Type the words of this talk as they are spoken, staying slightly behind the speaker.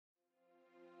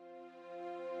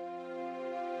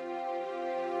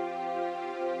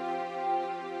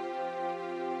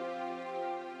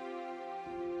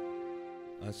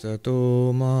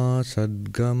Asato ma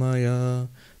sadgamaya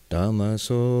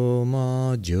tamaso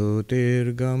ma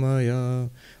jyotirgamaya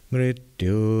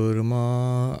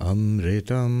mrityurma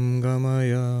amritam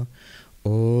gamaya.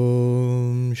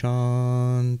 Om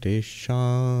Shanti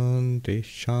Shanti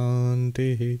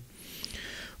Shanti.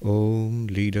 Om,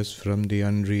 lead us from the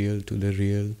unreal to the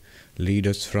real, lead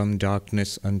us from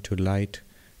darkness unto light,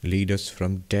 lead us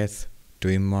from death to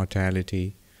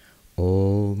immortality.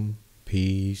 Om,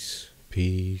 peace,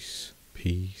 peace,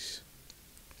 peace.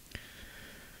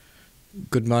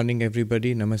 Good morning,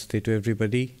 everybody. Namaste to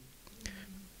everybody.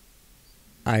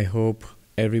 I hope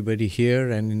everybody here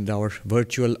and in our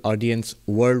virtual audience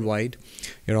worldwide,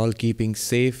 you're all keeping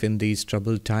safe in these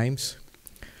troubled times.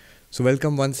 So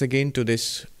welcome once again to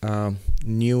this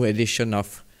new edition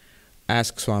of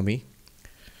Ask Swami.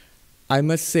 I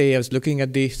must say, I was looking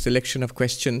at the selection of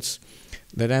questions,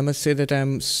 that I must say that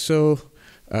I'm so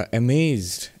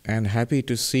amazed and happy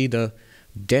to see the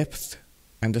depth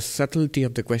and the subtlety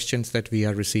of the questions that we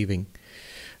are receiving.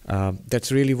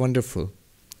 That's really wonderful.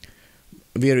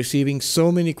 We are receiving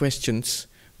so many questions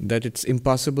that it's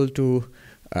impossible to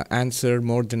answer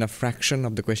more than a fraction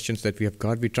of the questions that we have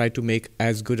got. We try to make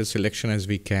as good a selection as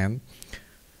we can.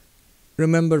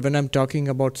 Remember, when I'm talking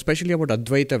about, especially about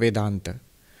Advaita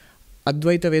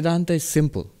Vedanta is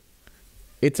simple.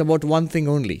 It's about one thing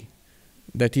only,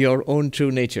 that your own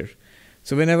true nature.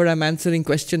 So whenever I'm answering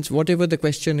questions, whatever the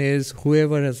question is,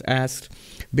 whoever has asked,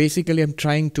 basically I'm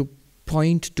trying to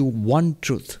point to one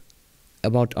truth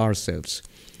about ourselves.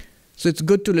 So it's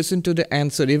good to listen to the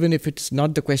answer, even if it's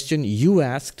not the question you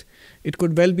asked. It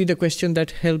could well be the question that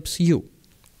helps you.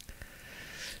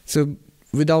 So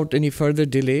without any further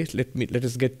delay, let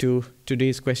us get to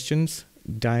today's questions.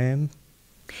 Diane?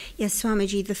 Yes,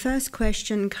 Swamiji, the first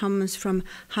question comes from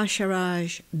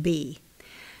Hasharaj B.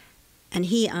 And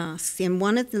he asks, in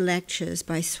one of the lectures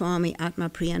by Swami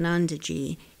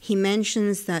Atmapriyanandaji, he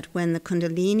mentions that when the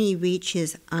Kundalini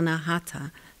reaches Anahata,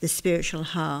 the spiritual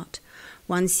heart,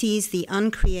 one sees the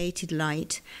uncreated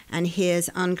light and hears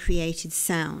uncreated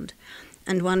sound,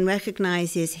 and one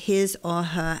recognizes his or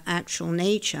her actual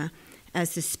nature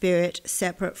as the spirit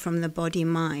separate from the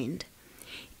body-mind.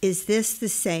 Is this the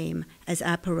same as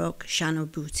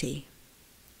Aparokshanubhuti?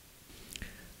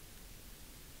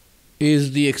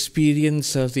 Is the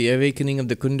experience of the awakening of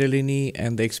the Kundalini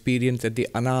and the experience at the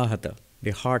Anahata,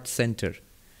 the heart center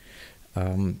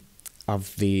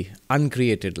of the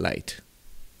uncreated light.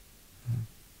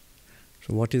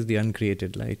 So what is the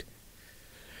uncreated light?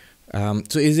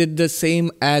 So is it the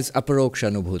same as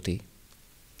Aparokshanubhuti?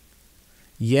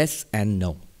 Yes and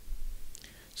no.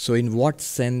 So in what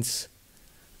sense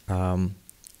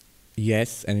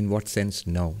yes, and in what sense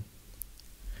no?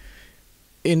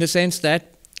 In the sense that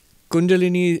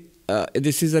Kundalini,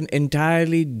 this is an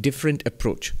entirely different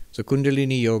approach. So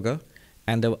Kundalini Yoga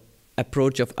and the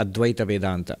approach of Advaita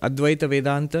Vedanta. Advaita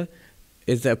Vedanta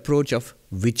is the approach of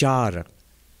vichara,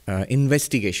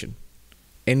 investigation,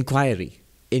 inquiry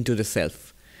into the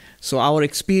self. So our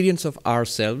experience of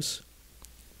ourselves,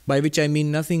 by which I mean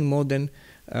nothing more than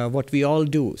what we all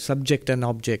do, subject and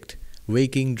object,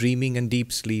 waking, dreaming and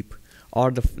deep sleep, or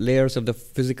the layers of the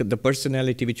physical, the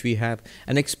personality which we have,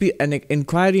 an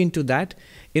inquiry into that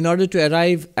in order to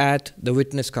arrive at the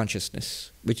witness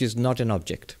consciousness, which is not an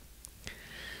object.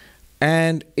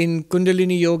 And in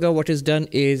Kundalini Yoga, what is done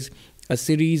is a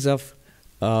series of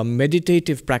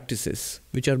meditative practices,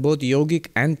 which are both yogic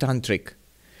and tantric,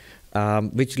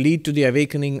 which lead to the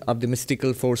awakening of the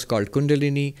mystical force called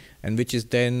Kundalini, and which is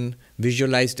then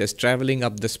visualized as traveling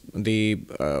up the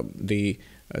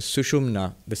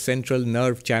Sushumna, the central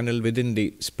nerve channel within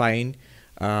the spine,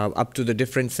 up to the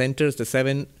different centers, the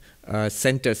 7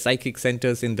 centers, psychic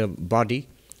centers in the body,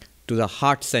 to the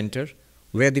heart center,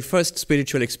 where the first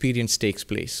spiritual experience takes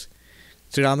place.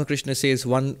 Sri Ramakrishna says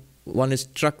one is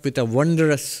struck with a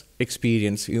wondrous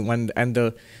experience, and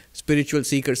the spiritual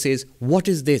seeker says, "What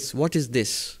is this? What is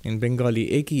this?" In Bengali,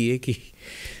 "Eki, eki."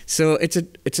 So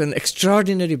it's an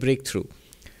extraordinary breakthrough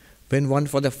when one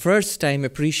for the first time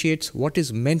appreciates what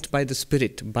is meant by the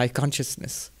spirit, by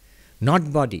consciousness,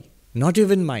 not body, not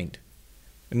even mind,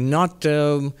 not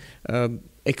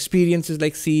experiences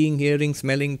like seeing, hearing,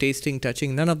 smelling, tasting,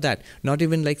 touching, none of that. Not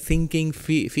even like thinking,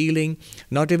 feeling,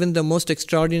 not even the most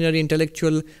extraordinary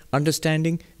intellectual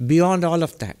understanding. Beyond all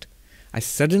of that, I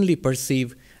suddenly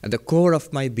perceive at the core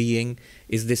of my being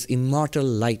is this immortal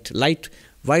light. Light,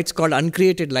 why it's called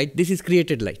uncreated light, this is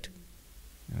created light.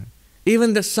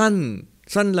 Even the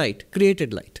sunlight,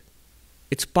 created light.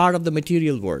 It's part of the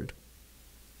material world.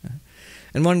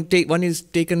 And one is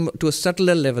taken to a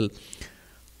subtler level.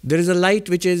 There is a light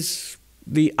which is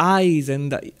the eyes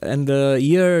and the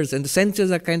ears and the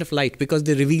senses are kind of light because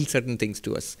they reveal certain things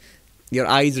to us. Your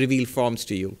eyes reveal forms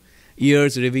to you,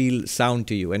 ears reveal sound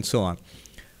to you, and so on.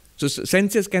 So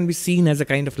senses can be seen as a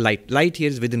kind of light. Light here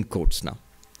is within quotes now,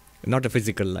 not a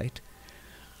physical light.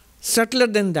 Subtler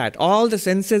than that, all the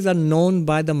senses are known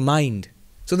by the mind.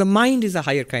 So the mind is a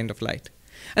higher kind of light.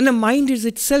 And the mind is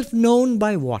itself known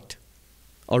by what?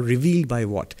 Or revealed by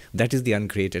what? That is the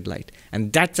uncreated light.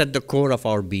 And that's at the core of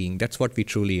our being. That's what we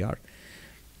truly are.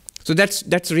 So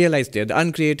that's realized there. The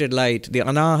uncreated light, the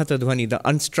anahata dhvani, the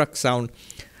unstruck sound.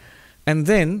 And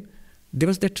then there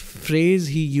was that phrase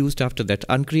he used after that.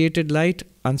 Uncreated light,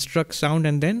 unstruck sound,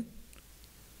 and then?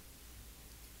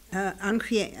 He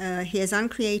has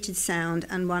uncreated sound,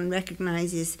 and one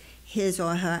recognizes his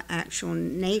or her actual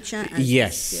nature as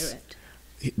the spirit.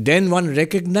 Then one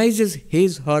recognizes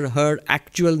his or her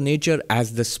actual nature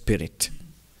as the spirit.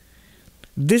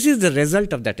 This is the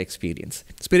result of that experience.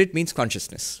 Spirit means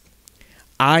consciousness.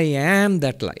 I am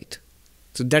that light.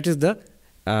 So that is the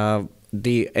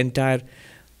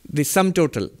sum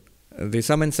total. The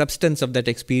sum and substance of that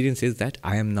experience is that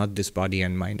I am not this body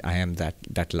and mind. I am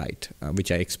that light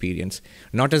which I experience.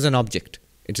 Not as an object.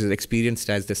 It is experienced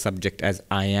as the subject, as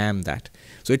I am that.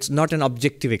 So it's not an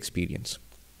objective experience.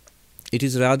 It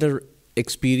is rather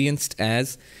experienced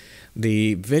as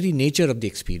the very nature of the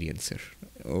experiencer.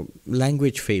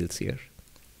 Language fails here.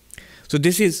 So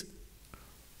this is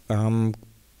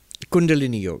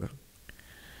Kundalini Yoga.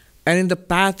 And in the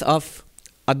path of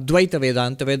Advaita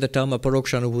Vedanta, where the term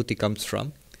Aparoksha Anubhuti comes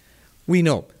from, we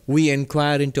know, we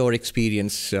inquire into our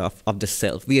experience of the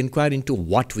self. We inquire into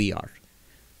what we are.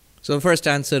 So the first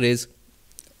answer is,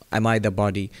 am I the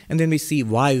body? And then we see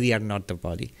why we are not the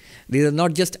body. These are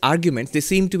not just arguments. They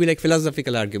seem to be like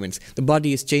philosophical arguments. The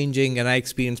body is changing and I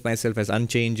experience myself as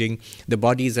unchanging. The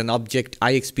body is an object.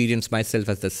 I experience myself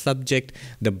as the subject.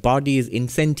 The body is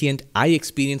insentient. I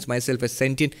experience myself as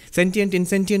sentient. Sentient,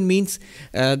 insentient means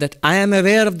that I am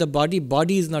aware of the body.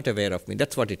 Body is not aware of me.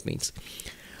 That's what it means.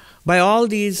 By all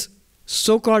these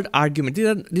so-called arguments,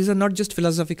 these are not just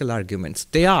philosophical arguments.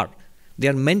 They are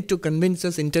meant to convince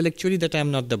us intellectually that I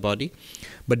am not the body.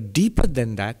 But deeper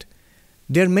than that,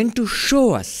 they are meant to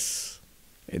show us.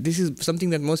 This is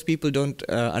something that most people don't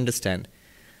understand.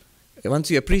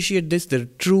 Once you appreciate this, the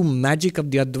true magic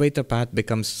of the Advaita path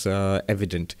becomes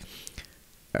evident.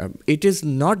 It is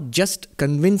not just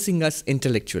convincing us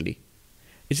intellectually.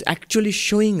 It's actually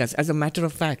showing us, as a matter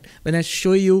of fact. When I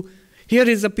show you, here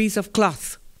is a piece of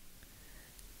cloth.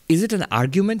 Is it an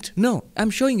argument? No, I'm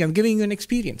giving you an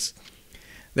experience.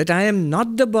 That I am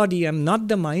not the body, I am not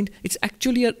the mind, it's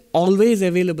actually an always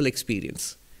available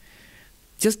experience.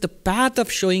 Just the path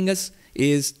of showing us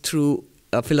is through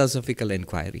a philosophical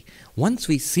inquiry. Once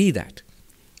we see that,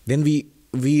 then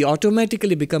we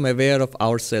automatically become aware of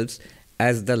ourselves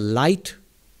as the light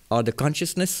or the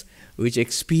consciousness which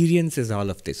experiences all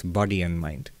of this, body and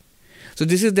mind. So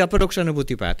this is the Aparoksha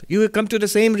Anubhuti path. You will come to the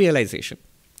same realization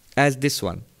as this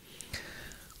one.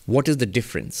 What is the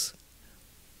difference?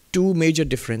 Two major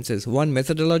differences, one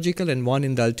methodological and one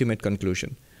in the ultimate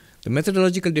conclusion. The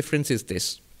methodological difference is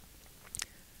this.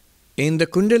 In the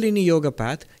Kundalini Yoga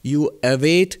path, you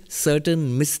await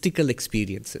certain mystical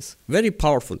experiences. Very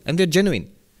powerful, and they're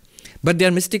genuine. But they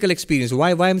are mystical experiences.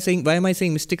 Why am I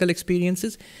saying mystical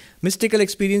experiences? Mystical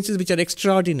experiences which are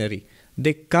extraordinary.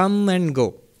 They come and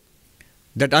go.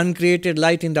 That uncreated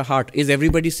light in the heart, is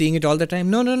everybody seeing it all the time?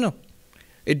 No.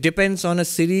 It depends on a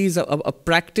series of a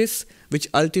practice which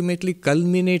ultimately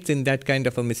culminates in that kind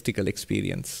of a mystical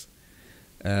experience.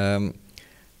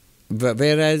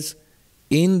 Whereas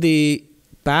in the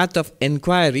path of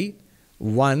inquiry,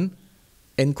 one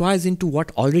inquires into what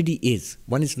already is.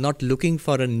 One is not looking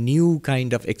for a new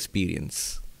kind of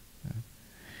experience.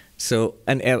 So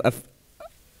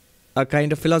a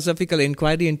kind of philosophical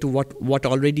inquiry into what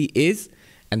already is,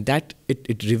 and that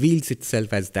it reveals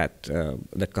itself as that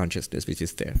consciousness which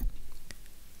is there.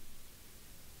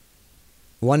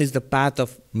 One is the path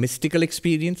of mystical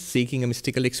experience, seeking a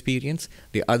mystical experience.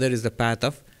 The other is the path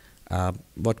of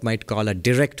what might call a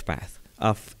direct path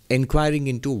of inquiring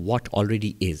into what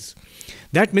already is.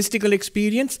 That mystical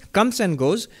experience comes and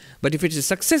goes, but if it is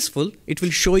successful, it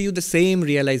will show you the same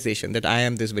realization that I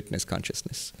am this witness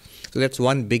consciousness. So that's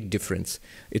one big difference.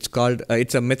 It's called,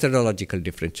 it's a methodological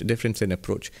difference in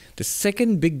approach. The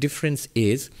second big difference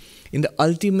is in the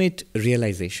ultimate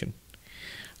realization.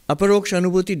 Aparoksha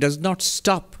Anubhuti does not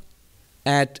stop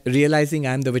at realizing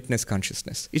I am the witness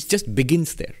consciousness. It just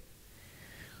begins there.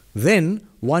 Then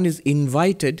one is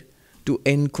invited to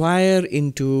inquire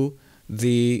into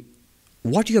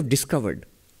what you have discovered.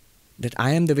 that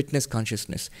I am the witness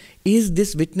consciousness. Is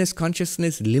this witness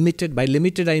consciousness limited? By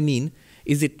limited I mean,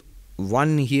 is it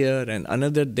one here and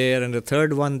another there and a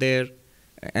third one there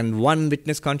and one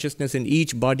witness consciousness in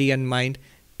each body and mind?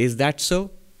 Is that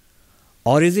so?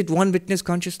 Or is it one witness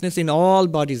consciousness in all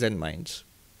bodies and minds?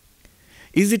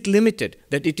 Is it limited,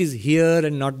 that it is here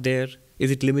and not there?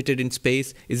 Is it limited in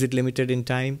space? Is it limited in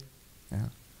time?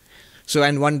 So,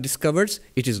 and one discovers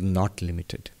it is not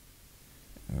limited.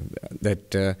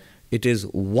 That it is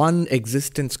one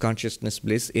existence consciousness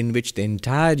bliss in which the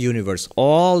entire universe,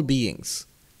 all beings,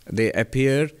 they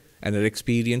appear and are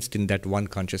experienced in that one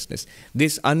consciousness.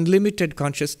 This unlimited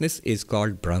consciousness is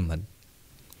called Brahman.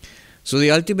 So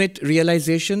the ultimate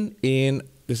realization in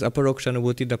this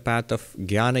Aparokshanubhuti, the path of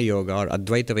Jnana Yoga or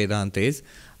Advaita Vedanta, is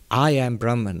I am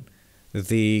Brahman,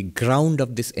 the ground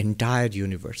of this entire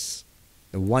universe,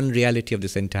 the one reality of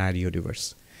this entire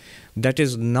universe. That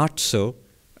is not so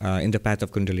in the path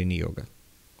of Kundalini Yoga.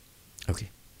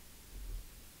 Okay.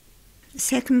 The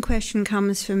second question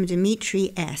comes from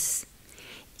Dimitri S.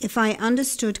 If I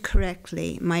understood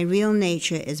correctly, my real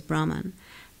nature is Brahman,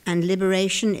 and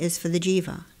liberation is for the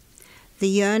jiva. The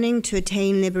yearning to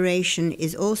attain liberation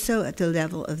is also at the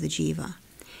level of the jiva.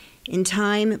 In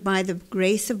time, by the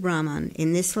grace of Brahman,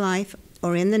 in this life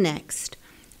or in the next,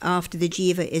 after the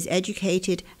jiva is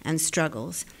educated and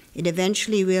struggles, it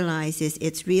eventually realizes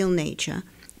its real nature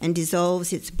and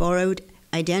dissolves its borrowed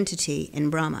identity in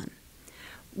Brahman.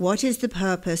 What is the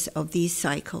purpose of these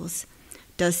cycles?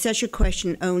 Does such a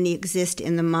question only exist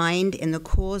in the mind in the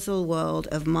causal world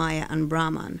of Maya and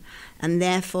Brahman, and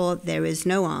therefore there is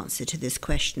no answer to this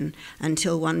question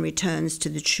until one returns to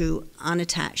the true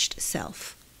unattached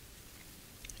self?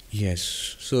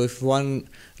 Yes. So if one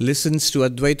listens to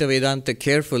Advaita Vedanta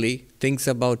carefully, thinks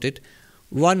about it,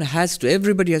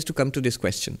 everybody has to come to this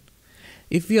question.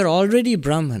 If we are already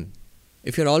Brahman,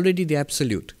 if you're already the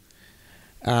Absolute,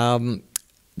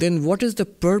 then what is the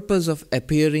purpose of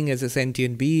appearing as a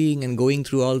sentient being and going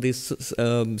through all these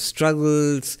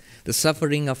struggles, the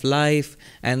suffering of life,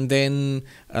 and then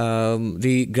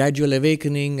the gradual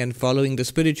awakening and following the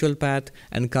spiritual path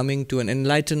and coming to an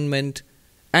enlightenment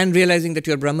and realizing that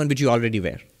you are Brahman, which you already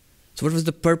were? So what was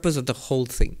the purpose of the whole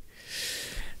thing?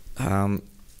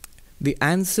 The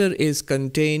answer is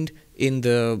contained in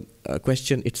the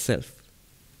question itself.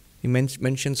 He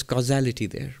mentions causality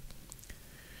there.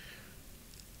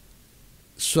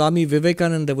 Swami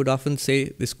Vivekananda would often say,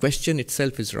 this question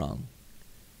itself is wrong.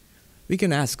 We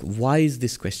can ask, why is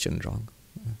this question wrong?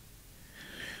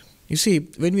 You see,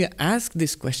 when we ask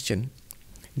this question,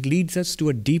 it leads us to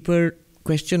a deeper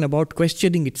question about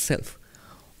questioning itself.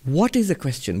 What is a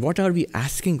question? What are we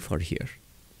asking for here?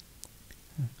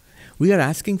 We are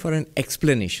asking for an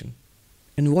explanation.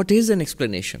 And what is an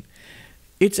explanation?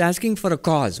 It's asking for a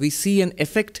cause. We see an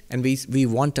effect and we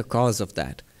want a cause of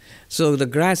that. So the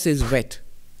grass is wet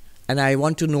and I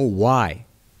want to know why.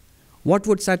 What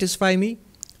would satisfy me?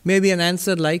 Maybe an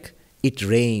answer like, it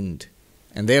rained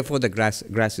and therefore the grass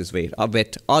is wet,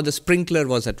 or the sprinkler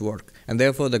was at work and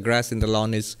therefore the grass in the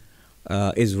lawn is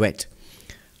wet.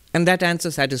 And that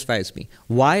answer satisfies me.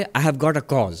 Why? I have got a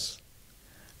cause.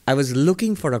 I was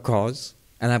looking for a cause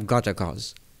and I've got a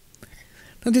cause.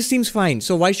 Now this seems fine.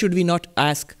 So why should we not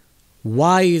ask,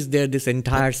 why is there this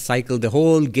entire cycle, the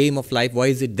whole game of life, why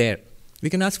is it there? We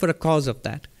can ask for a cause of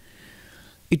that.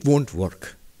 It won't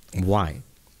work. Why?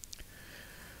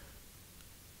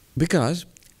 Because,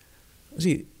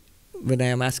 see, when I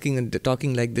am asking and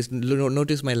talking like this,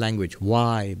 notice my language.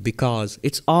 Why? Because.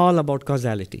 It's all about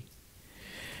causality.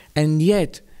 And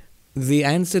yet, the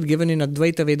answer given in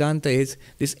Advaita Vedanta is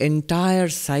this entire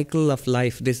cycle of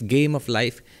life, this game of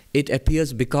life, it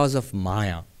appears because of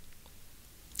Maya.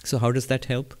 So how does that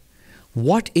help?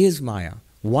 What is Maya?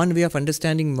 One way of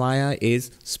understanding Maya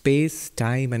is space,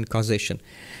 time, and causation.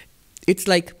 It's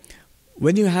like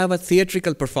when you have a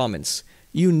theatrical performance,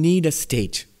 you need a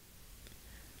stage.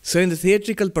 So in the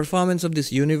theatrical performance of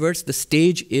this universe, the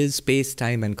stage is space,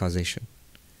 time, and causation.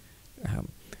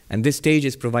 And this stage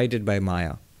is provided by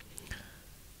Maya.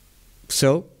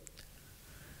 So,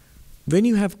 when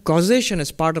you have causation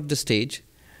as part of the stage,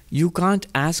 you can't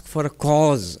ask for a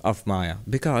cause of Maya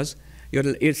because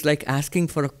it's like asking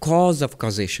for a cause of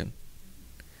causation.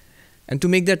 And to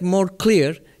make that more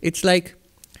clear, it's like,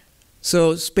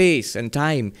 so space and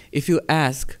time, if you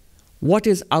ask, what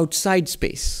is outside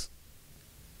space?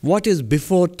 What is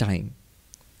before time?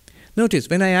 Notice,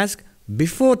 when I ask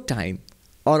before time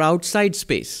or outside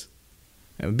space,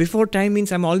 before time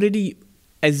means I'm already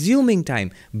assuming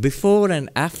time. Before and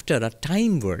after are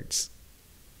time words.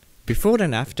 Before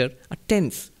and after are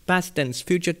tense, past tense,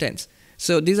 future tense.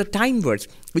 So these are time words,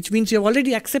 which means you have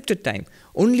already accepted time.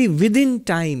 Only within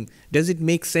time does it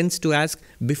make sense to ask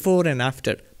before and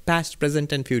after, past,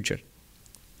 present, and future.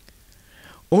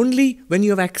 Only when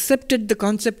you have accepted the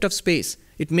concept of space,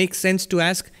 it makes sense to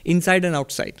ask inside and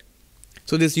outside.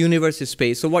 So this universe is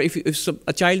space. So what if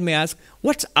a child may ask,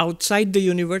 what's outside the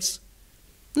universe?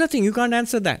 Nothing, you can't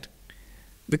answer that.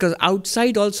 Because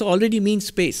outside also already means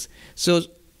space. So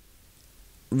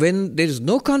when there is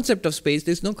no concept of space,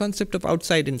 there is no concept of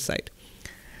outside, inside.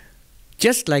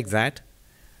 Just like that,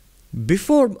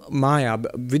 before Maya,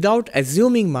 without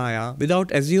assuming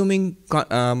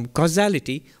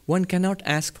causality, one cannot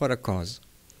ask for a cause.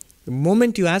 The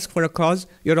moment you ask for a cause,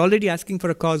 you're already asking for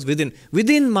a cause within.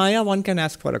 Within Maya, one can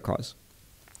ask for a cause.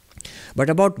 But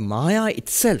about Maya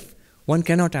itself, one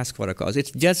cannot ask for a cause.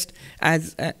 It's just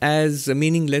as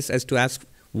meaningless as to ask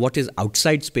what is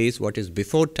outside space, what is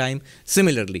before time.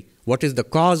 Similarly, what is the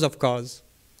cause of cause?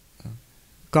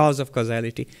 Cause of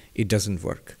causality? It doesn't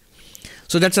work.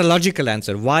 So that's a logical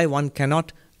answer, why one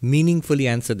cannot meaningfully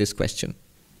answer this question.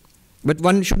 But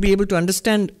one should be able to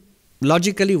understand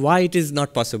logically why it is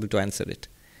not possible to answer it.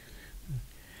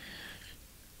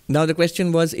 Now the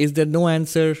question was, is there no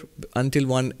answer until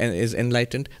one is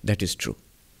enlightened? That is true.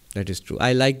 That is true.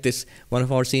 I like this. One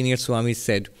of our senior Swamis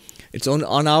said, it's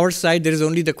on our side there is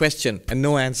only the question and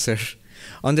no answer.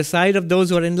 On the side of those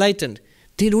who are enlightened,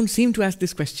 they don't seem to ask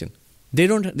this question. They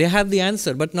have the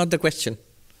answer but not the question.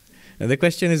 And the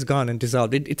question is gone and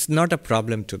dissolved. It's not a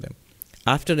problem to them.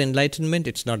 After enlightenment,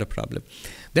 it's not a problem.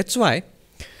 That's why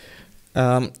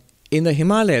in the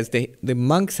Himalayas, the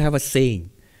monks have a saying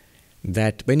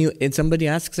that when somebody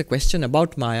asks a question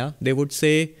about Maya, they would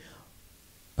say,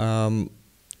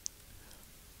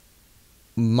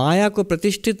 Maya ko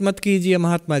pratishthit mat kijiye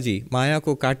Mahatma ji, Maya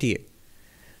ko kaatiye.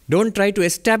 Don't try to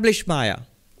establish Maya,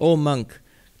 O monk.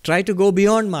 Try to go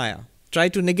beyond Maya. Try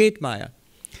to negate Maya.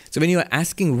 So when you are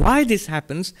asking why this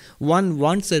happens, one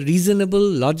wants a reasonable,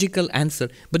 logical answer.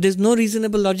 But there's no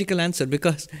reasonable, logical answer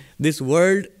because this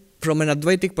world, from an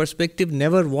Advaitic perspective,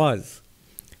 never was.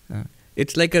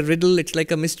 It's like a riddle, it's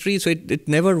like a mystery, so it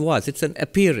never was. It's an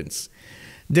appearance.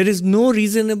 There is no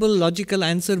reasonable, logical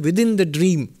answer within the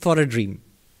dream for a dream.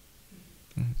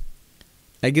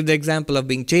 I give the example of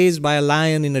being chased by a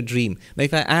lion in a dream. Now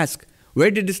if I ask,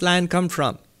 where did this lion come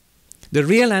from? The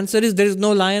real answer is there is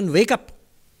no lion, wake up.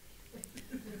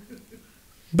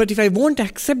 But if I won't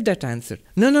accept that answer,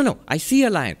 no, I see a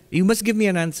lion, you must give me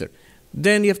an answer.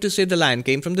 Then you have to say the lion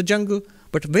came from the jungle.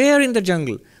 But where in the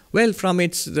jungle? Well, from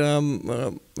its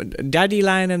daddy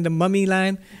lion and the mummy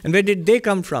lion. And where did they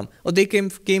come from? Oh, they came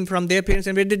from their parents.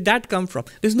 And where did that come from?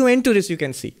 There's no end to this, you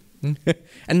can see.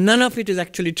 And none of it is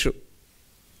actually true.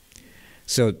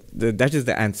 So that is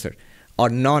the answer, or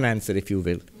non-answer, if you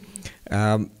will.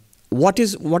 What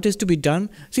is to be done?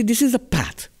 See, this is a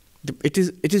path. It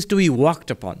is to be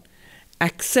walked upon.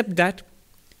 Accept that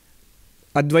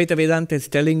Advaita Vedanta is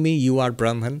telling me you are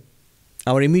Brahman.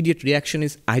 Our immediate reaction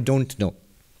is, I don't know.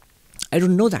 I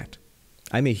don't know that.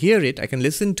 I may hear it, I can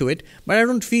listen to it, but I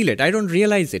don't feel it, I don't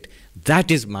realize it.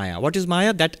 That is Maya. What is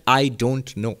Maya? That I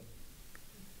don't know.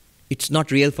 It's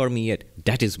not real for me yet.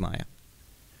 That is Maya.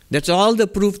 That's all the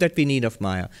proof that we need of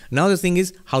Maya. Now the thing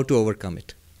is how to overcome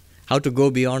it. How to go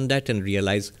beyond that and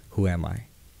realize, who am I?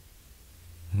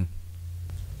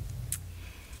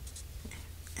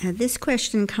 This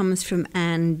question comes from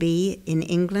Anne B. in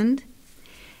England.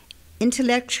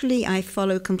 Intellectually, I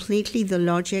follow completely the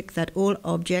logic that all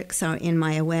objects are in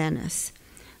my awareness.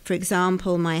 For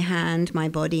example, my hand, my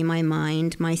body, my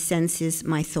mind, my senses,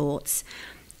 my thoughts.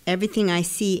 Everything I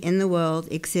see in the world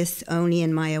exists only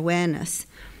in my awareness,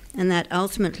 and that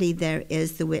ultimately there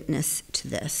is the witness to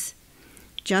this.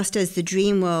 Just as the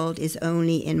dream world is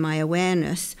only in my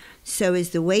awareness, so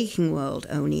is the waking world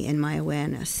only in my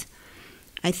awareness.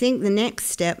 I think the next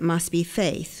step must be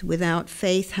faith. Without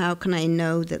faith, how can I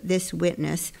know that this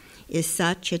witness is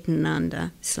Satchitananda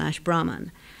 /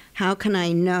 Brahman? How can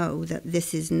I know that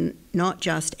this is not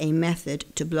just a method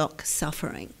to block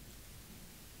suffering?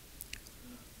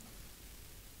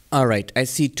 All right, I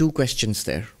see two questions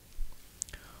there.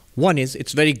 One is,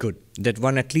 it's very good that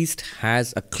one at least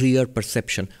has a clear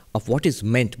perception of what is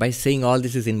meant by saying all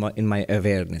this is in my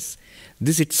awareness.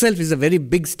 This itself is a very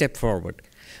big step forward.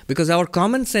 Because our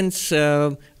common sense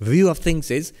view of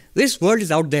things is, this world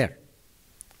is out there.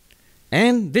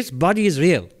 And this body is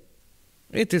real.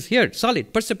 It is here,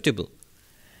 solid, perceptible.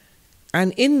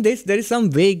 And in this, there is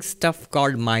some vague stuff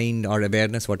called mind or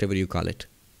awareness, whatever you call it.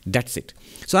 That's it.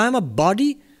 So I am a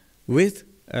body with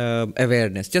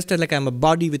awareness. Just like I am a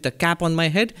body with a cap on my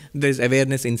head, there is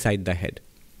awareness inside the head.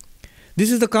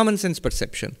 This is the common sense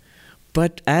perception.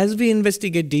 But as we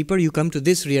investigate deeper, you come to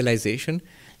this realization,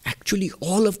 actually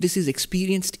all of this is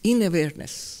experienced in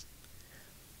awareness.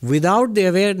 Without the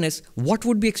awareness, what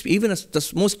would be even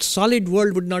the most solid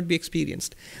world would not be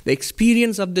experienced. The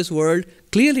experience of this world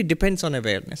clearly depends on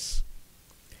awareness.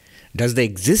 Does the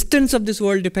existence of this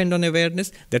world depend on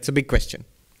awareness? That's a big question.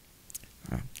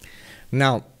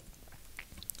 Now,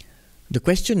 the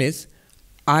question is,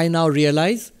 I now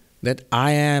realize that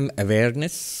I am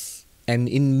awareness, and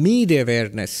in me the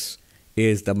awareness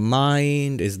is the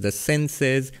mind, is the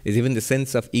senses, is even the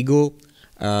sense of ego,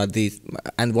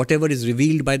 and whatever is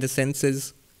revealed by the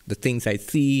senses, the things I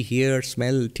see, hear,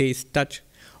 smell, taste, touch,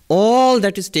 all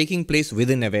that is taking place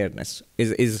within awareness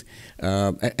is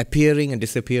appearing and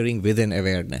disappearing within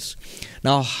awareness.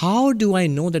 Now, how do I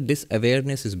know that this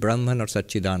awareness is Brahman or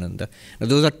Satchidananda? Now,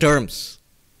 those are terms.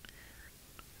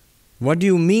 What do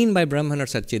you mean by Brahman or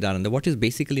Satchidananda? What is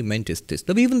basically meant is this.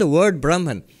 Now, even the word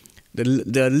Brahman,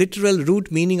 the literal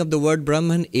root meaning of the word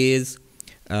Brahman is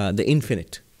the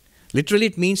infinite. Literally,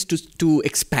 it means to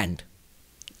expand.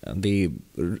 The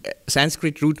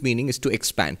Sanskrit root meaning is to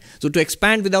expand. So to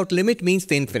expand without limit means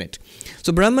the infinite.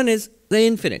 So Brahman is the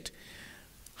infinite.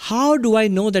 How do I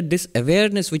know that this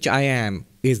awareness which I am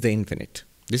is the infinite?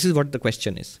 This is what the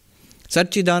question is.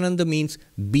 Satchidananda means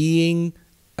being,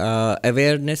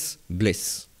 awareness,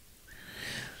 bliss.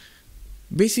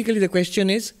 Basically the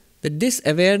question is that this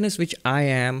awareness which I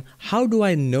am, how do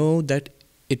I know that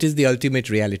it is the ultimate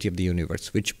reality of the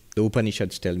universe, which the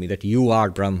Upanishads tell me that you are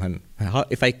Brahman.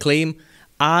 If I claim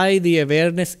I, the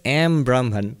awareness, am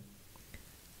Brahman,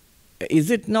 is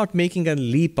it not making a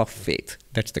leap of faith?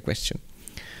 That's the question.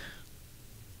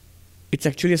 It's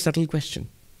actually a subtle question.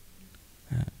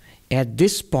 At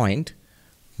this point,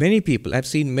 many people, I've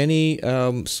seen many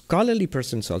scholarly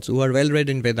persons also who are well read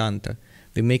in Vedanta,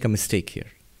 they make a mistake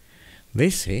here. They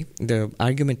say, the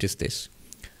argument is this: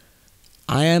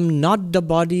 I am not the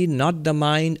body, not the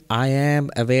mind, I am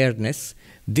awareness.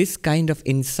 This kind of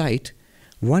insight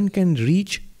one can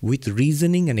reach with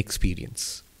reasoning and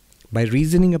experience. By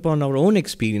reasoning upon our own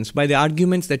experience, by the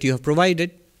arguments that you have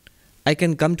provided, I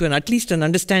can come to at least an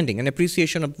understanding, an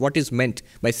appreciation of what is meant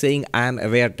by saying I am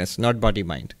awareness, not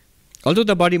body-mind. Although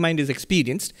the body-mind is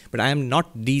experienced, but I am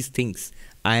not these things.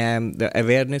 I am the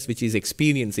awareness which is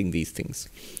experiencing these things.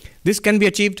 This can be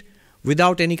achieved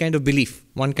without any kind of belief.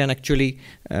 One can actually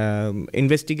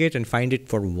investigate and find it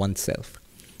for oneself.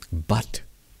 But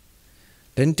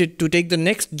then to take the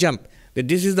next jump, that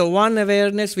this is the one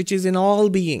awareness which is in all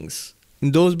beings,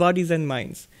 in those bodies and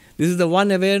minds. This is the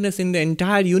one awareness in the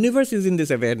entire universe is in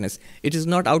this awareness. It is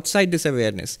not outside this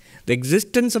awareness. The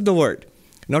existence of the world,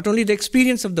 not only the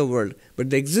experience of the world, but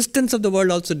the existence of the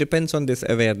world also depends on this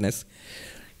awareness.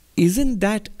 Isn't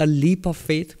that a leap of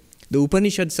faith? The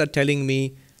Upanishads are telling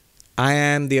me, I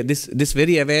am this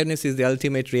very awareness is the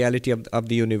ultimate reality of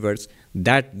the universe,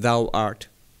 that thou art.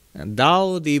 And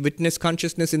thou, the witness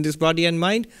consciousness in this body and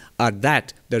mind, are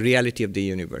that, the reality of the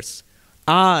universe.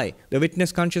 I, the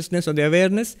witness consciousness or the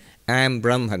awareness, am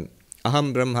Brahman.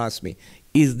 Aham Brahmasmi.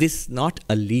 Is this not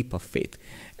a leap of faith?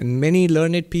 And many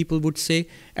learned people would say,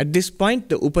 at this point,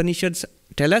 the Upanishads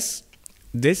tell us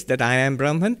this, that I am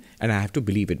Brahman, and I have to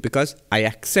believe it, because I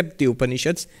accept the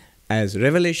Upanishads as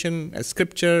revelation, as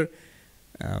scripture.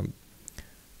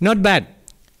 Not bad.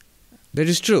 That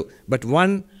is true. But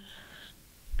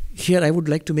here I would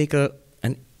like to make a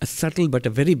subtle but a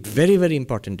very, very, very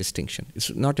important distinction.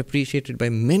 It's not appreciated by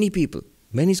many people,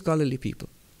 many scholarly people,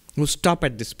 who stop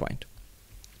at this point.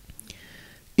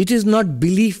 It is not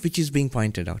belief which is being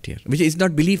pointed out here. Which is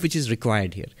not belief which is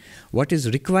required here. What is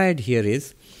required here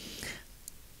is,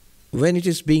 when it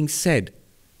is being said,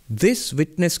 this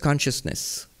witness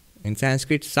consciousness, in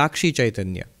Sanskrit, Sakshi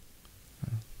Chaitanya,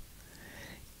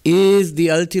 is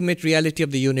the ultimate reality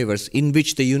of the universe, in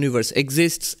which the universe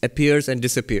exists, appears and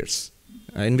disappears.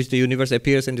 In which the universe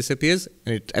appears and disappears,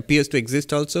 and it appears to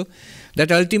exist also.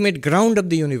 That ultimate ground of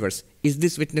the universe is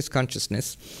this witness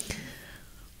consciousness.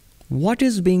 What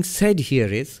is being said here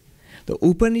is, the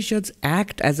Upanishads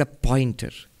act as a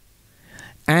pointer,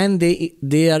 and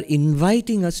they are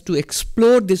inviting us to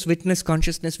explore this witness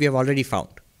consciousness we have already found.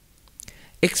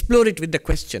 Explore it with the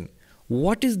question,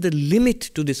 what is the limit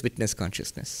to this witness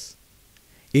consciousness?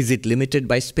 Is it limited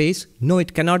by space? No,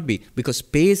 it cannot be, because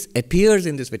space appears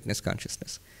in this witness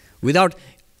consciousness.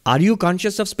 Are you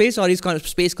conscious of space, or is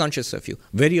space conscious of you?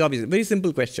 Very obvious, very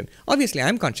simple question. Obviously, I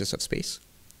am conscious of space.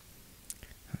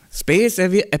 Space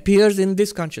appears in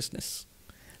this consciousness.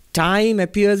 Time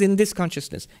appears in this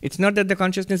consciousness. It's not that the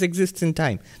consciousness exists in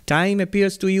time. Time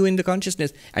appears to you in the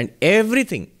consciousness, and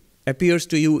everything appears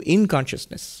to you in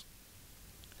consciousness.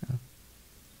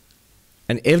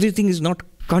 And everything is not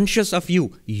conscious of you.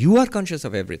 You are conscious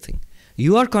of everything.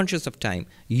 You are conscious of time.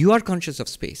 You are conscious of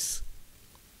space.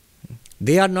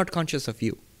 They are not conscious of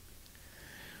you.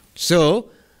 So,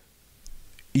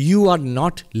 you are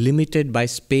not limited by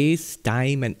space,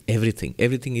 time, and everything.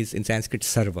 Everything is, in Sanskrit,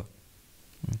 sarva.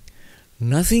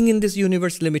 Nothing in this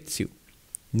universe limits you.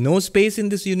 No space in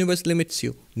this universe limits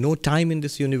you. No time in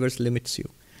this universe limits you.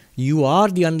 You are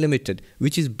the unlimited,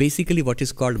 which is basically what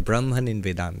is called Brahman in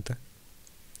Vedanta.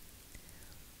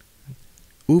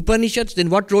 Upanishads, then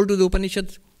what role do the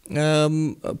Upanishads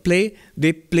play?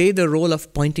 They play the role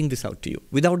of pointing this out to you.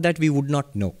 Without that, we would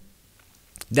not know.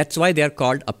 That's why they are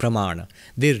called apramana.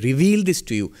 They reveal this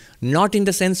to you, not in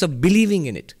the sense of believing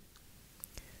in it.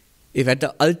 If at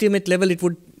the ultimate level it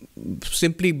would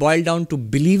simply boil down to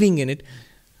believing in it,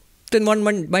 then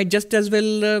one might just as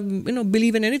well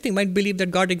believe in anything, might believe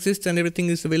that God exists and everything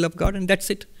is the will of God, and that's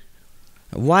it.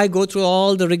 Why go through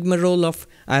all the rigmarole of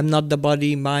I am not the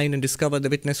body, mind, and discover the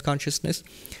witness consciousness?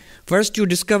 First you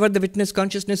discover the witness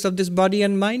consciousness of this body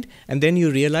and mind, and then you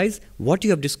realize what you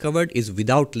have discovered is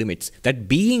without limits. That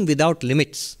being without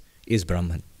limits is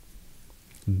Brahman.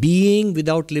 Being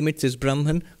without limits is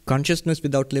Brahman, consciousness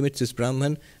without limits is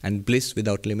Brahman, and bliss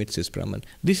without limits is Brahman.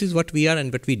 This is what we are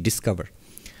and what we discover.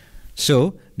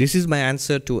 So, this is my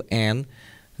answer to Anne,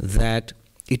 that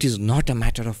it is not a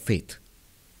matter of faith.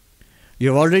 You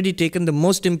have already taken the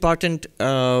most important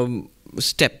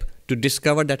step to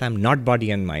discover that I am not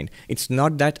body and mind. It's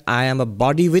not that I am a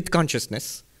body with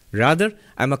consciousness. Rather,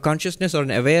 I am a consciousness or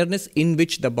an awareness in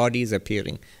which the body is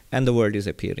appearing and the world is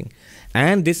appearing.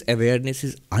 And this awareness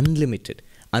is unlimited.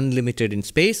 Unlimited in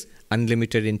space,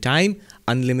 unlimited in time,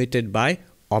 unlimited by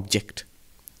object.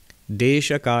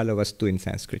 Desha kala vastu in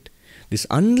Sanskrit. This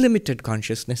unlimited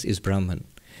consciousness is Brahman.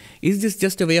 Is this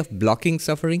just a way of blocking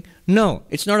suffering? No,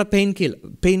 it's not a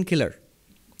painkiller.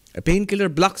 A painkiller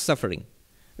blocks suffering.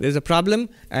 There's a problem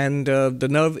and the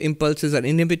nerve impulses are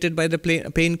inhibited by the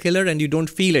painkiller and you don't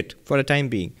feel it for a time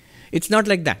being. It's not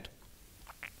like that.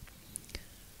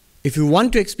 If you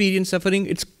want to experience suffering,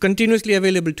 it's continuously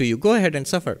available to you. Go ahead and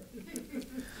suffer.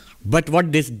 But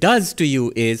what this does to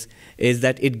you is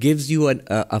that it gives you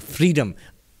a freedom,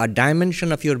 a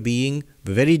dimension of your being,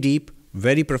 very deep,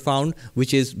 very profound,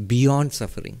 which is beyond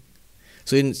suffering.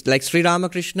 So like Sri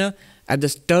Ramakrishna, at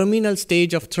this terminal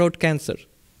stage of throat cancer,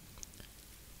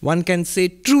 one can say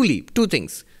truly two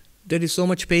things. There is so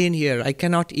much pain here, I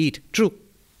cannot eat. True,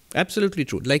 absolutely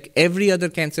true, like every other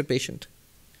cancer patient.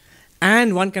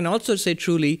 And one can also say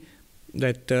truly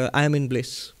that I am in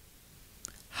bliss.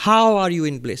 How are you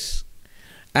in bliss?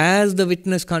 As the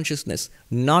witness consciousness,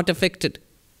 not affected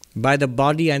by the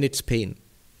body and its pain.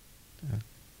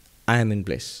 I am in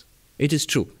bliss. It is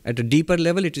true. At a deeper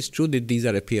level, it is true that these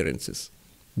are appearances.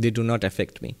 They do not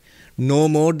affect me. No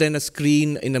more than a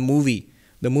screen in a movie.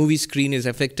 The movie screen is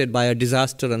affected by a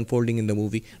disaster unfolding in the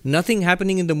movie. Nothing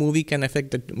happening in the movie can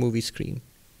affect the movie screen.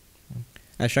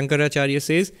 As Shankaracharya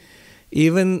says,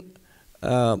 even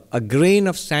a grain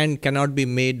of sand cannot be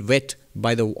made wet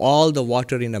by all the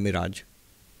water in a mirage.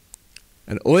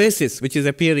 An oasis which is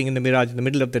appearing in the mirage in the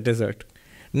middle of the desert,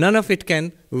 none of it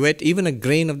can wet even a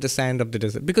grain of the sand of the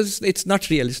desert because it's not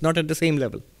real, it's not at the same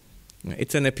level.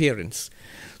 It's an appearance.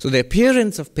 So the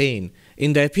appearance of pain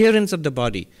in the appearance of the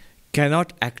body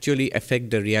cannot actually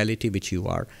affect the reality which you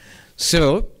are.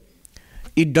 So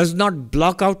it does not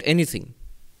block out anything.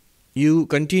 You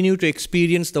continue to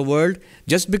experience the world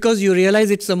just because you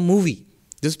realize it's a movie.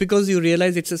 Just because you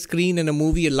realize it's a screen and a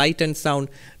movie, a light and sound,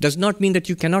 does not mean that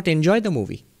you cannot enjoy the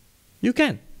movie. You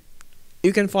can.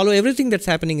 You can follow everything that's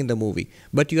happening in the movie,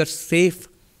 but you are safe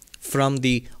from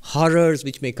the horrors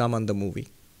which may come on the movie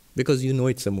because you know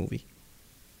it's a movie.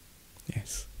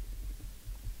 Yes.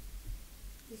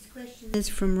 This question is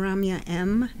from Ramya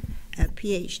M., a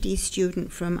PhD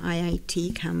student from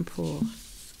IIT Kanpur.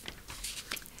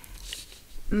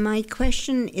 My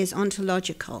question is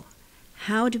ontological.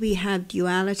 How do we have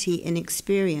duality in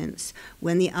experience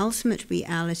when the ultimate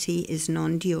reality is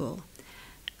non-dual?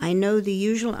 I know the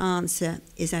usual answer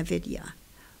is avidya.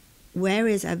 Where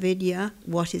is avidya?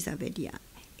 What is avidya?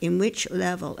 In which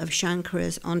level of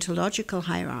Shankara's ontological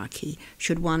hierarchy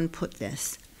should one put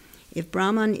this? If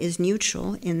Brahman is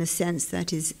neutral in the sense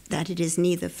that it is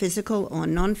neither physical or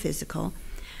non-physical,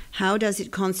 how does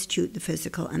it constitute the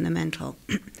physical and the mental?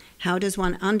 How does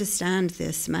one understand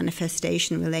this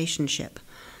manifestation relationship?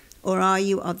 Or are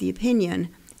you of the opinion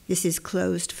this is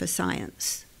closed for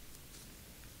science?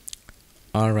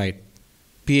 All right,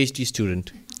 PhD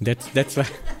student. That's why.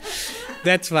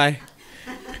 That's why.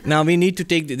 Now we need to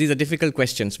take these are difficult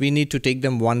questions. We need to take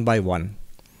them one by one.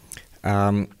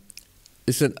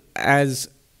 Listen, as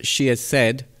she has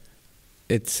said,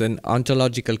 it's an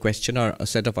ontological question or a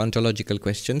set of ontological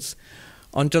questions.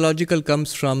 Ontological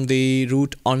comes from the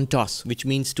root ontos, which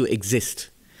means to exist.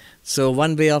 So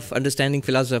one way of understanding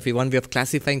philosophy, one way of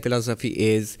classifying philosophy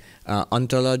is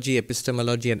ontology,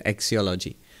 epistemology, and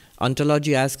axiology.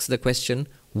 Ontology asks the question,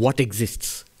 what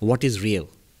exists? What is real?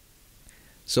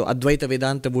 So Advaita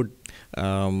Vedanta would,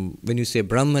 when you say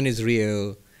Brahman is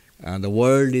real, the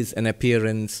world is an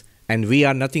appearance, and we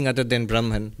are nothing other than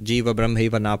Brahman, Jiva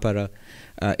Brahmaiva Napara,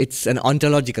 it's an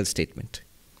ontological statement.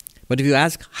 But if you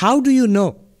ask, how do you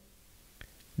know?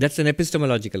 That's an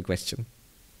epistemological question.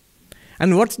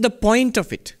 And what's the point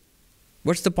of it?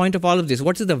 What's the point of all of this?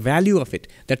 What is the value of it?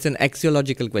 That's an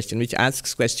axiological question, which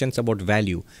asks questions about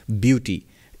value, beauty,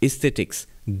 aesthetics,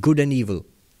 good and evil,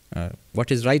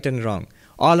 what is right and wrong.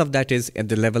 All of that is at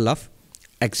the level of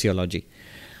axiology.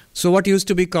 So what used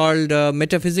to be called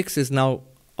metaphysics is now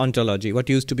ontology. What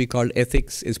used to be called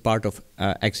ethics is part of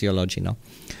axiology now.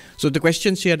 So the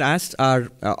questions she had asked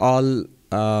are all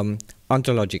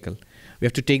ontological. We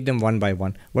have to take them one by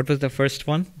one. What was the first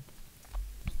one?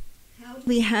 How do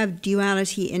we have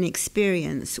duality in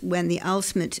experience when the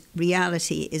ultimate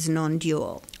reality is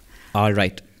non-dual? All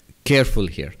right. Careful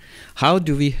here. How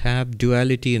do we have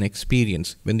duality in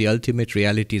experience when the ultimate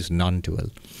reality is non-dual?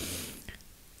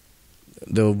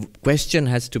 The question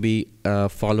has to be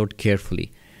followed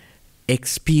carefully.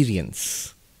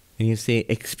 Experience. When you say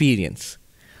experience,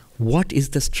 what is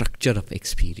the structure of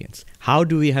experience? How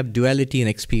do we have duality in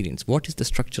experience? What is the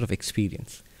structure of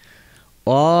experience?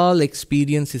 All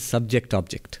experience is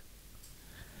subject-object.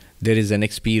 There is an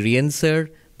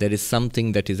experiencer, there is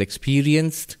something that is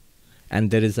experienced, and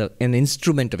there is an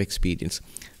instrument of experience.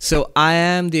 So I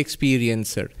am the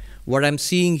experiencer. What I'm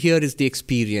seeing here is the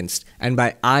experienced, and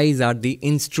my eyes are the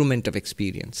instrument of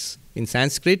experience. In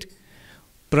Sanskrit,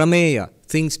 prameya,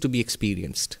 things to be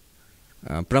experienced.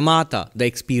 Pramata,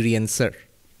 the experiencer.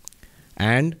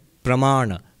 And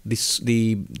pramana,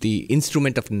 the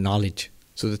instrument of knowledge.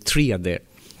 So the three are there.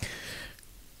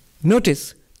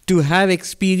 Notice, to have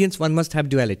experience, one must have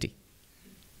duality.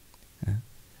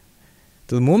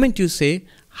 So the moment you say,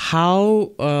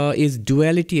 how is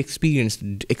duality experienced?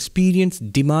 Experience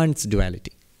demands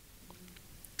duality.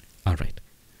 All right.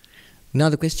 Now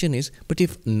the question is, but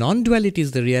if non-duality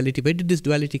is the reality, where did this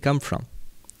duality come from?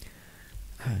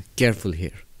 Careful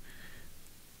here.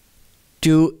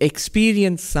 To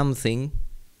experience something,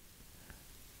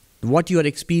 what you are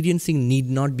experiencing need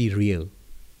not be real.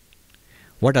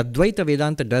 What Advaita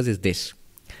Vedanta does is this.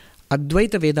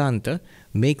 Advaita Vedanta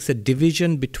makes a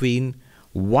division between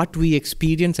what we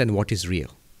experience and what is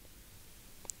real.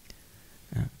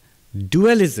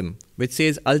 Dualism, which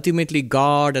says ultimately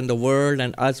God and the world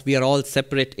and us, we are all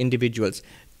separate individuals,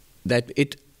 that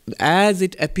it, as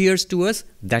it appears to us,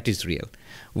 that is real.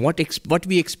 What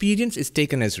we experience is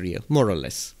taken as real, more or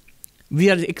less. We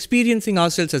are experiencing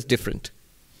ourselves as different.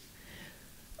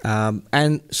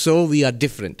 And so we are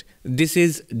different. This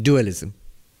is dualism.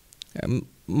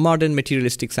 Modern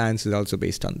materialistic science is also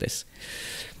based on this.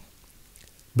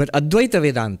 But Advaita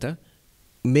Vedanta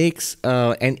makes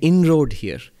an inroad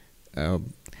here,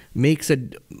 makes a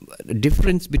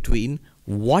difference between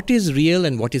what is real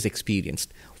and what is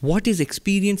experienced. What is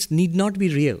experienced need not be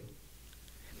real.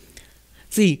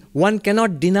 See, one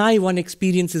cannot deny one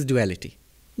experiences duality.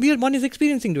 One is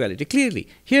experiencing duality, clearly.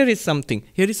 Here is something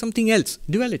else,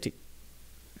 duality.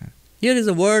 Here is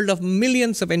a world of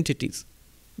millions of entities.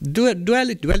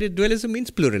 Dualism means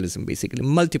pluralism, basically,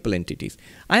 multiple entities.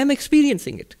 I am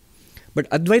experiencing it. But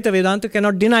Advaita Vedanta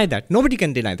cannot deny that. Nobody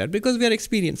can deny that because we are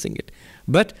experiencing it.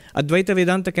 But Advaita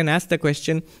Vedanta can ask the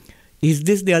question, is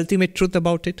this the ultimate truth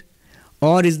about it?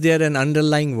 Or is there an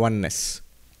underlying oneness?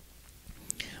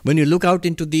 When you look out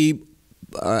into the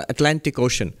Atlantic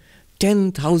Ocean,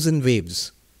 10,000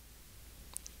 waves.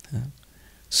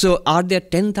 So are there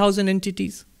 10,000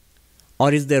 entities?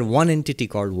 Or is there one entity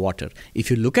called water? If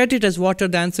you look at it as water,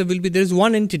 the answer will be there is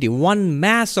one entity, one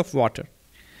mass of water.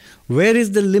 Where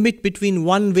is the limit between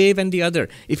one wave and the other?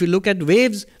 If you look at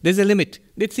waves, there's a limit.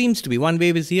 It seems to be. One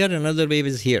wave is here, another wave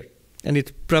is here. And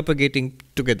it's propagating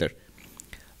together.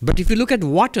 But if you look at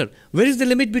water, where is the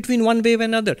limit between one wave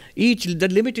and another? The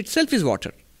limit itself is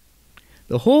water.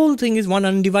 The whole thing is one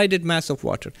undivided mass of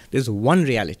water. There's one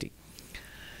reality.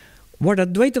 What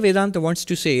Advaita Vedanta wants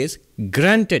to say is,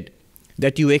 granted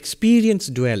that you experience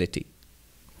duality,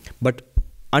 but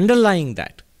underlying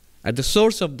that, at the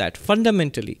source of that,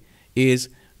 fundamentally, is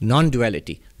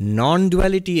non-duality.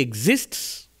 Non-duality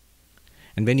exists,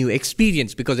 and when you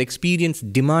experience, because experience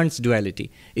demands duality,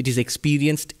 it is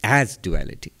experienced as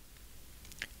duality.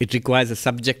 It requires a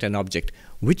subject and object,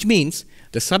 which means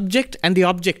the subject and the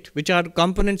object, which are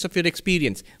components of your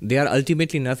experience, they are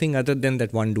ultimately nothing other than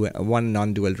that one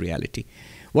non-dual reality.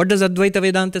 What does Advaita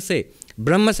Vedanta say?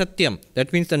 Brahma Satyam,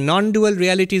 that means the non-dual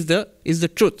reality is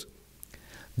the truth.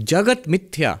 Jagat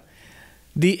Mithya,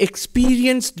 the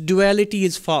experienced duality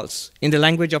is false, in the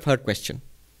language of her question.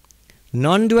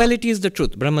 Non-duality is the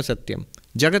truth, Brahma Satyam.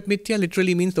 Jagat Mithya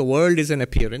literally means the world is an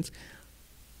appearance.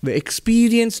 The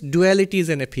experienced duality is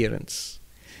an appearance.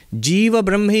 Jiva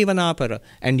Brahmaiva Napara,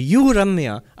 and you,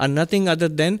 Ramya, are nothing other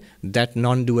than that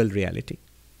non-dual reality.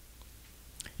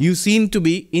 You seem to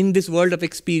be, in this world of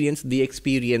experience, the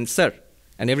experiencer,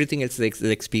 and everything else is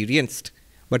experienced.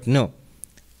 But no.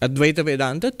 Advaita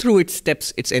Vedanta, through its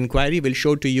steps, its inquiry, will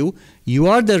show to you, you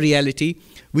are the reality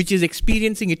which is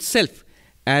experiencing itself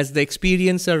as the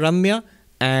experiencer Ramya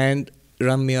and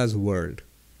Ramya's world.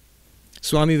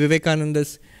 Swami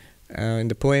Vivekananda's, in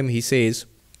the poem, he says,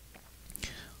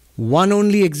 one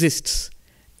only exists.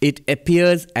 It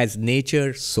appears as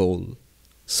nature, soul.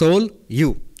 Soul,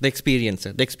 you, the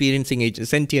experiencer, the experiencing agent,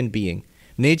 sentient being.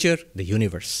 Nature, the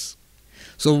universe.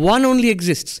 So one only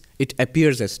exists. It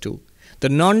appears as two. The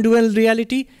non-dual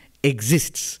reality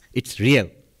exists. It's real.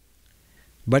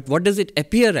 But what does it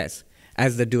appear as?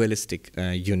 As the dualistic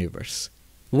universe.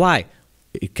 Why?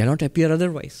 It cannot appear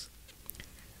otherwise.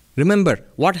 Remember,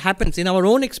 what happens in our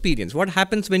own experience? What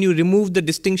happens when you remove the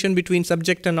distinction between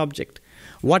subject and object?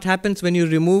 What happens when you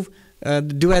remove the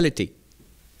duality?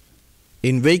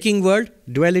 In waking world,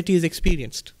 duality is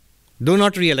experienced, though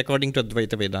not real, according to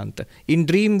Advaita Vedanta. In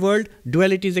dream world,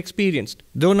 duality is experienced,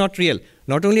 though not real.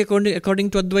 Not only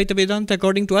according to Advaita Vedanta,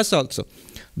 according to us also.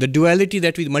 The duality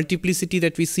multiplicity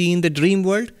that we see in the dream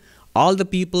world, all the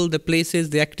people, the places,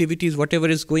 the activities, whatever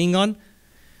is going on,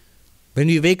 when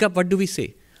we wake up, what do we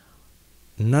say?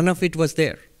 None of it was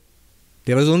there.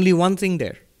 There was only one thing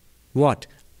there. What?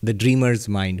 The dreamer's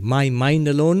mind. My mind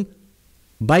alone,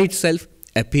 by itself,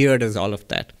 appeared as all of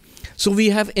that. So we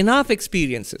have enough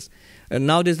experiences.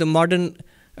 Now there's the modern,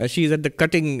 she's at the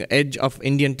cutting edge of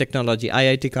Indian technology.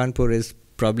 IIT Kanpur is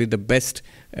probably the best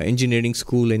engineering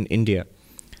school in India.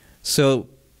 So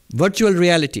virtual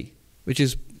reality, which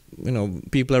is,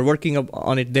 people are working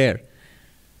on it there.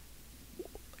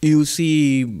 You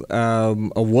see a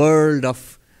world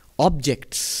of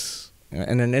objects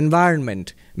and an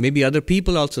environment, maybe other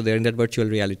people also there in that virtual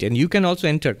reality. And you can also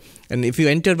enter. And if you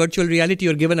enter virtual reality,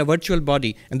 you're given a virtual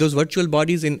body. And those virtual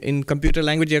bodies in computer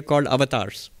language are called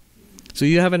avatars. So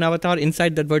you have an avatar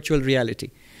inside that virtual reality.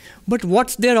 But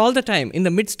what's there all the time? In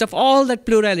the midst of all that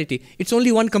plurality, it's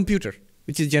only one computer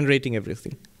which is generating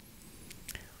everything.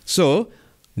 So,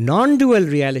 non-dual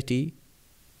reality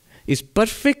is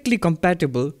perfectly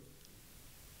compatible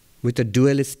with a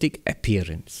dualistic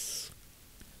appearance.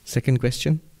 Second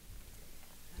question.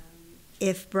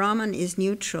 If Brahman is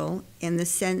neutral in the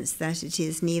sense that it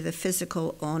is neither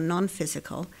physical or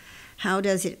non-physical, how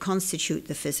does it constitute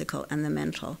the physical and the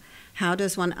mental? How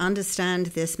does one understand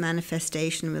this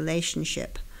manifestation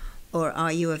relationship? Or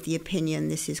are you of the opinion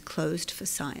this is closed for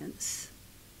science?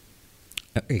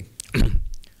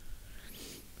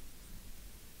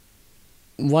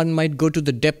 One might go to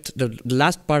the depth, the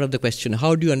last part of the question.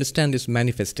 How do you understand this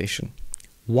manifestation?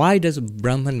 Why does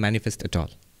Brahman manifest at all?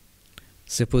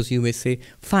 Suppose you may say,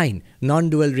 fine,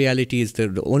 non-dual reality is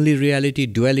the only reality,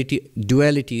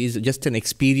 duality is just an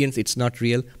experience, it's not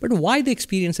real. But why the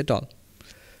experience at all?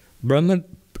 Brahman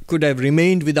could have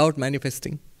remained without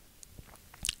manifesting.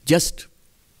 Just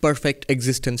perfect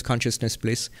existence, consciousness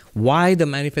bliss. Why the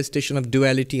manifestation of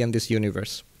duality in this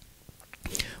universe?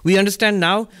 We understand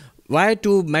now why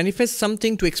to manifest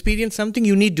something, to experience something,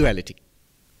 you need duality.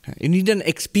 You need an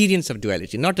experience of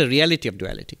duality, not a reality of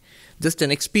duality. Just an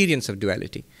experience of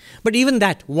duality. But even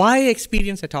that, why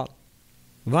experience at all?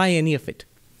 Why any of it?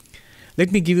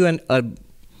 Let me give you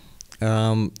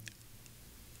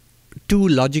two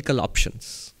logical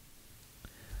options.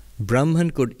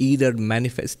 Brahman could either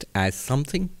manifest as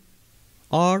something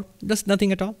or just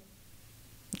nothing at all.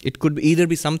 It could either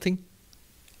be something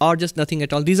or just nothing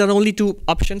at all. These are only two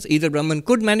options. Either Brahman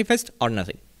could manifest or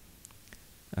nothing.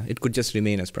 It could just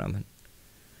remain as Brahman.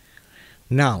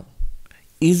 Now,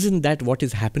 isn't that what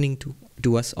is happening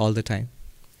to us all the time?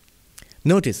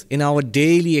 Notice, in our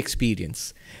daily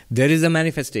experience, there is a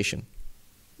manifestation.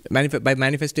 By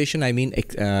manifestation, I mean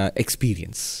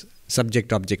experience,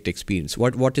 subject-object experience.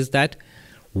 What is that?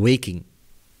 Waking,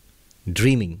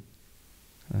 dreaming.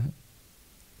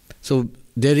 So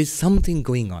there is something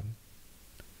going on.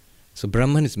 So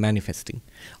Brahman is manifesting.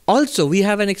 Also, we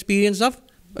have an experience of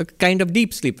a kind of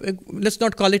deep sleep. Let's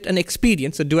not call it an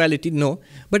experience, a duality, no.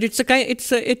 But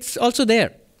it's also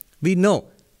there. We know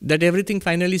that everything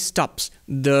finally stops.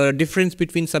 The difference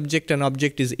between subject and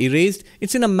object is erased.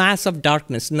 It's in a mass of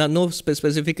darkness. No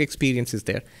specific experience is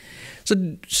there.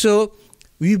 So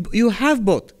you have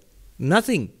both.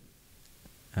 Nothing,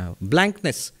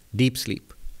 blankness, deep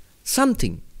sleep.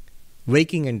 Something,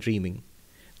 waking and dreaming.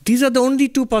 These are the only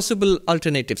two possible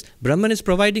alternatives. Brahman is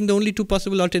providing the only two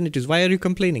possible alternatives. Why are you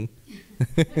complaining?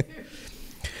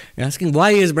 You're asking,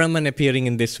 why is Brahman appearing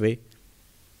in this way?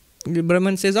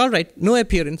 Brahman says, all right, no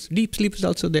appearance. Deep sleep is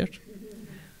also there.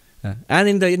 And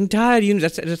in the entire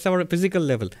universe, that's our physical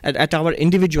level, at our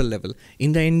individual level,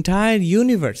 in the entire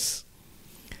universe.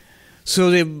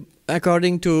 So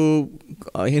according to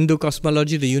Hindu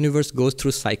cosmology, the universe goes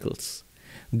through cycles.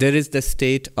 There is the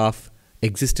state of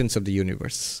existence of the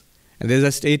universe. And there is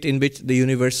a state in which the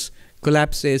universe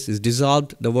collapses, is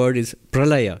dissolved. The word is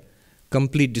pralaya,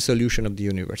 complete dissolution of the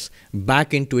universe,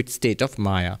 back into its state of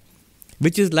maya,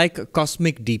 which is like a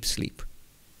cosmic deep sleep.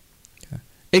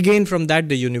 Again, from that,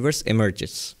 the universe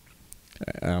emerges.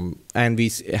 And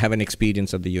we have an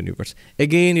experience of the universe.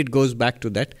 Again, it goes back to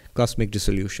that cosmic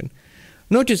dissolution.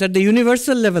 Notice at the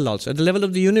universal level also, at the level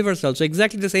of the universe also,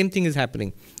 exactly the same thing is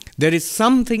happening. There is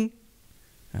something,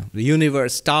 the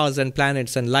universe, stars and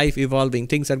planets and life evolving,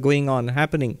 things are going on,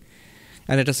 happening.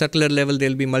 And at a subtler level, there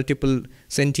will be multiple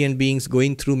sentient beings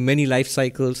going through many life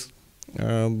cycles,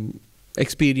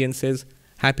 experiences,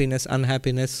 happiness,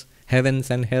 unhappiness,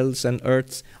 heavens and hells and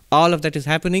earths. All of that is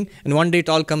happening, and one day it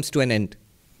all comes to an end.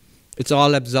 It's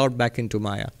all absorbed back into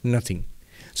Maya, nothing.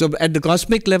 So at the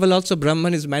cosmic level also,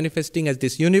 Brahman is manifesting as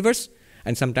this universe,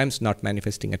 and sometimes not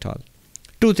manifesting at all.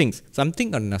 Two things,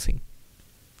 something or nothing.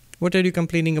 What are you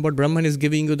complaining about? Brahman is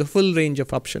giving you the full range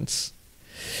of options.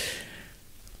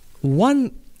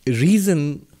 One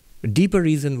reason, deeper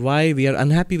reason why we are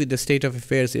unhappy with the state of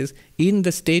affairs is in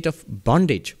the state of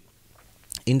bondage,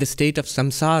 in the state of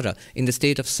samsara, in the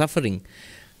state of suffering.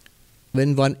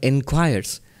 When one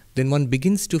inquires, then one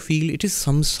begins to feel it is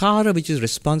samsara which is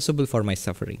responsible for my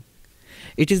suffering.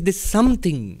 It is this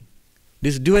something,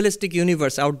 this dualistic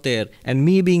universe out there, and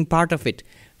me being part of it,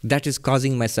 that is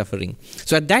causing my suffering.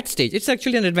 So at that stage, it's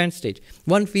actually an advanced stage,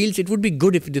 one feels it would be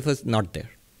good if it was not there.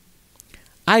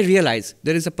 I realize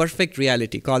there is a perfect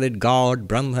reality, call it God,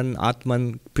 Brahman,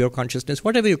 Atman, pure consciousness,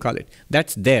 whatever you call it,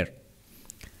 that's there.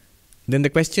 Then the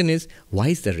question is, why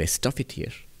is the rest of it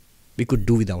here? We could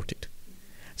do without it.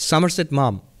 Somerset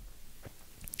Maugham,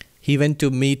 he went to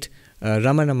meet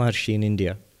Ramana Maharshi in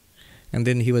India. And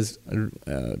then he was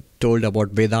told about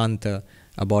Vedanta,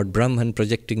 about Brahman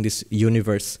projecting this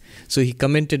universe. So he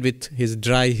commented with his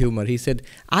dry humor. He said,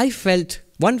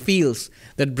 one feels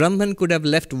that Brahman could have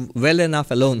left well enough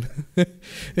alone.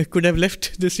 Could have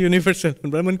left this universe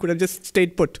alone. Brahman could have just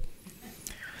stayed put.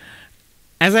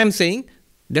 As I'm saying,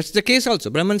 that's the case also.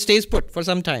 Brahman stays put for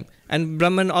some time. And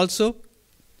Brahman also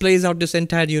plays out this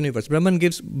entire universe. Brahman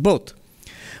gives both.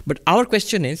 But our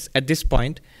question is, at this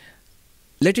point,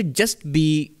 let it just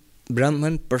be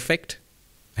Brahman perfect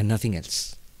and nothing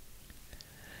else.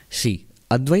 See,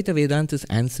 Advaita Vedanta's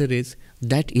answer is,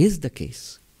 that is the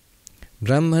case.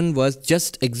 Brahman was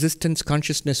just existence,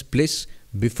 consciousness, bliss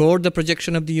before the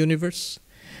projection of the universe.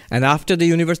 And after the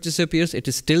universe disappears, it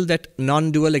is still that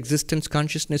non-dual existence,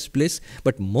 consciousness, bliss.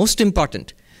 But most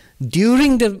important,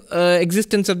 during the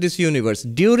existence of this universe,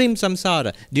 during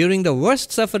samsara, during the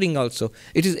worst suffering also,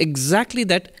 it is exactly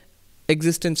that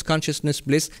existence, consciousness,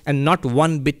 bliss, and not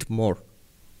one bit more.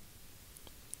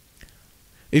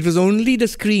 It was only the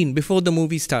screen before the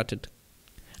movie started.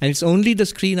 And it's only the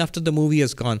screen after the movie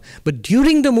has gone. But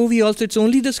during the movie also, it's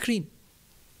only the screen.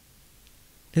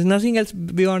 There's nothing else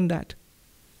beyond that.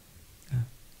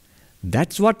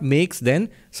 That's what makes then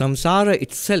samsara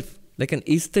itself like an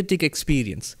aesthetic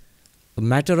experience, a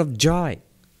matter of joy.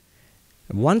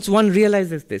 Once one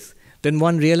realizes this, then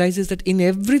one realizes that in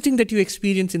everything that you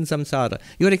experience in samsara,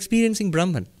 you are experiencing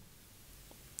Brahman.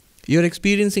 You are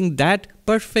experiencing that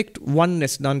perfect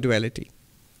oneness, non-duality.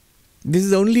 This is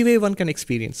the only way one can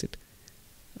experience it.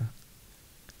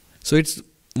 So it's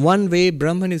one way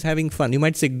Brahman is having fun. You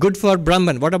might say, good for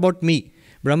Brahman, what about me?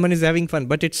 Brahman is having fun,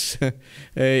 but it's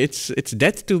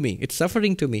death to me, it's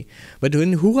suffering to me. But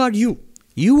who are you?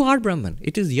 You are Brahman.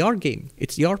 It is your game,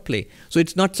 it's your play. So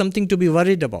it's not something to be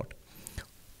worried about.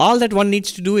 All that one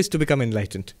needs to do is to become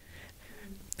enlightened.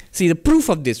 See, the proof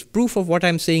of this, proof of what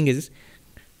I'm saying is,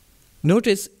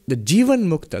 notice the Jivan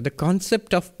Mukta, the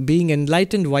concept of being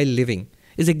enlightened while living,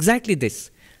 is exactly this.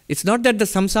 It's not that the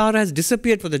samsara has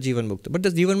disappeared for the Jivan Mukta, but the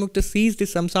Jivan Mukta sees the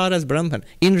samsara as Brahman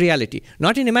in reality,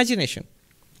 not in imagination.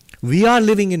 We are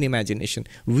living in imagination.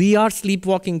 We are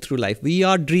sleepwalking through life. We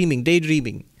are dreaming,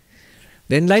 daydreaming.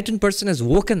 The enlightened person has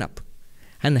woken up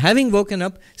And having woken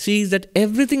up, sees that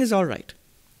everything is all right.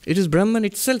 It is Brahman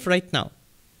itself right now.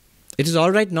 It is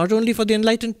all right not only for the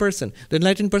enlightened person. The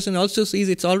enlightened person also sees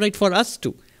it's all right for us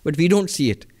too. But we don't see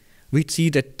it. We see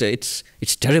that it's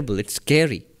terrible, it's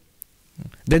scary.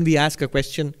 Then we ask a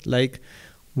question like,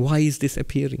 why is this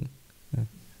appearing?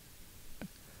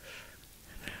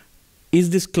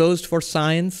 Is this closed for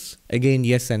science? Again,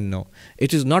 yes and no.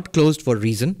 It is not closed for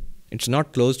reason. It's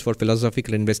not closed for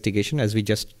philosophical investigation, as we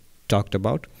just talked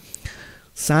about.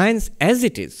 Science as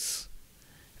it is,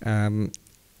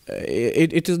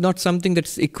 it is not something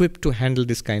that's equipped to handle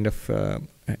this kind of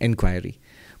inquiry.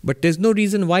 But there's no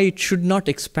reason why it should not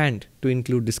expand to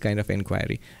include this kind of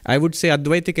inquiry. I would say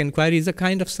Advaitic inquiry is a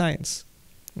kind of science.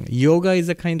 Yoga is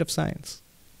a kind of science.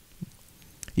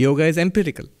 Yoga is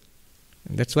empirical.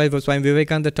 And that's why Swami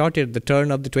Vivekananda taught it at the turn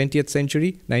of the 20th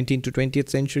century, 19th to 20th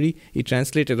century. He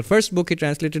translated, the first book he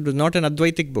translated was not an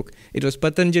Advaitic book. It was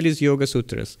Patanjali's Yoga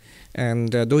Sutras.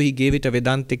 And though he gave it a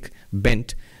Vedantic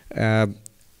bent, the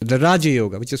Raja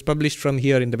Yoga, which is published from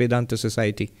here in the Vedanta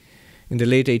Society in the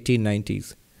late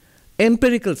 1890s,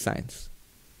 empirical science.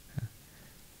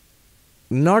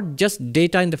 Not just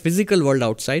data in the physical world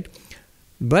outside,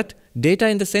 but data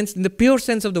in the pure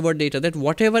sense of the word data, that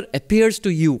whatever appears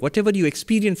to you, whatever you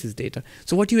experience is data.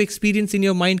 So what you experience in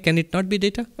your mind, can it not be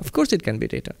data? Of course it can be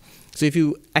data. So if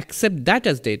you accept that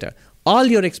as data, all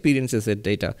your experiences as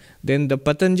data, then the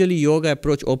Patanjali Yoga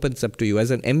approach opens up to you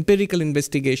as an empirical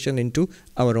investigation into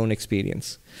our own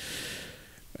experience.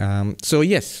 So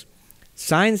yes,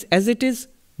 science as it is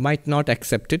might not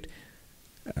accept it.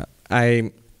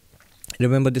 I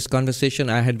remember this conversation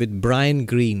I had with Brian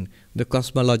Greene, the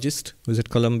cosmologist who's at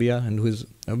Columbia and who is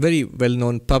a very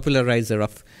well-known popularizer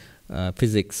of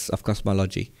physics, of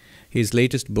cosmology. His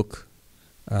latest book,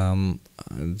 I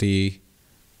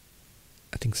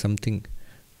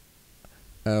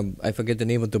forget the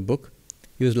name of the book.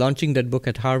 He was launching that book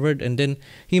at Harvard, and then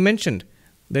he mentioned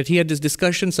that he had these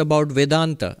discussions about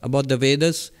Vedanta, about the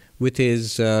Vedas, with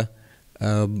his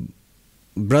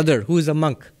brother, who is a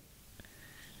monk.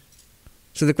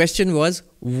 So the question was,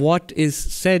 what is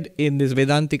said in these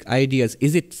Vedantic ideas,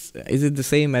 is it the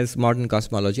same as modern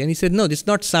cosmology? And he said, no, it's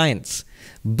not science.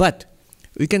 But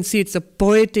we can see it's a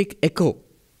poetic echo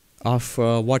of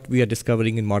what we are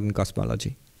discovering in modern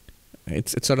cosmology.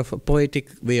 It's sort of a poetic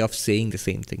way of saying the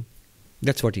same thing.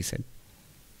 That's what he said.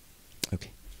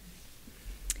 Okay.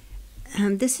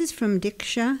 This is from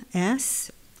Diksha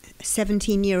S.,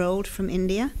 17-year-old from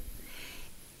India.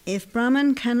 If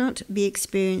Brahman cannot be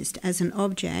experienced as an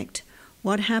object,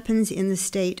 what happens in the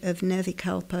state of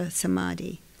Nirvikalpa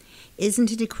Samadhi?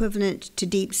 Isn't it equivalent to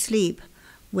deep sleep,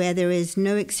 where there is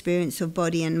no experience of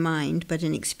body and mind, but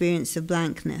an experience of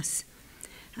blankness?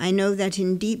 I know that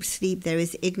in deep sleep there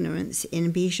is ignorance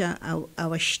in Bija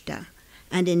Avashta,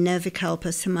 and in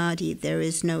Nirvikalpa Samadhi there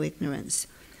is no ignorance.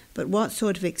 But what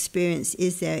sort of experience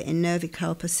is there in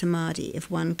Nirvikalpa Samadhi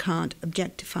if one can't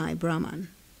objectify Brahman?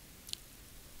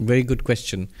 Very good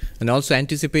question, and also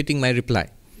anticipating my reply.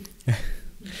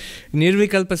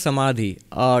 Nirvikalpa Samadhi,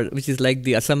 which is like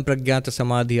the Asampragyata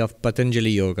Samadhi of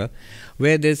Patanjali Yoga,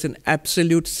 where there's an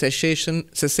absolute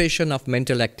cessation of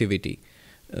mental activity.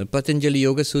 Patanjali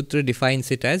Yoga Sutra defines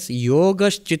it as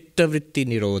Yoga's Chitta Vritti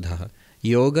Nirodha.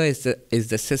 Yoga is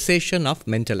the cessation of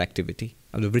mental activity,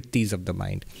 of the vrittis of the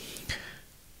mind.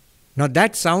 Now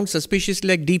that sounds suspiciously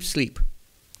like deep sleep.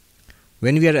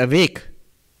 When we are awake,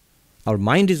 our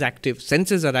mind is active,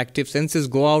 senses are active, senses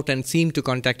go out and seem to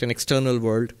contact an external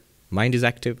world. Mind is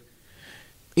active.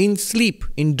 In sleep,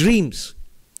 in dreams,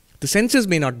 the senses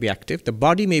may not be active, the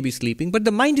body may be sleeping, but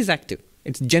the mind is active.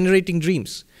 It's generating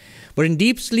dreams. But in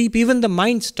deep sleep, even the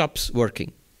mind stops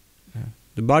working.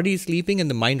 The body is sleeping and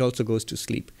the mind also goes to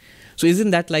sleep. So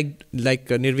isn't that like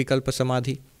Nirvikalpa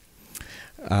Samadhi?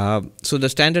 So the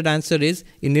standard answer is,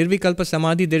 in Nirvikalpa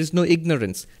Samadhi there is no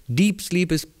ignorance. Deep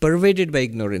sleep is pervaded by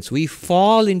ignorance. We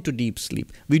fall into deep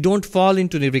sleep. We don't fall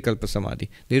into Nirvikalpa Samadhi.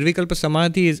 Nirvikalpa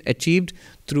Samadhi is achieved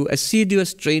through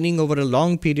assiduous training over a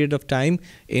long period of time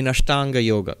in Ashtanga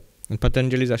Yoga. In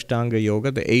Patanjali's Ashtanga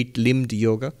Yoga, the 8-limbed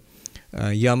yoga,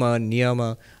 Yama,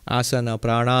 Niyama, Asana,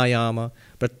 Pranayama,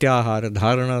 Pratyahara,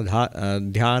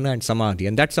 Dharana, Dhyana and Samadhi.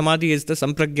 And that Samadhi is the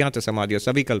Sampragyata Samadhi or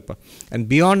Savikalpa. And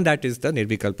beyond that is the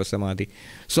Nirvikalpa Samadhi.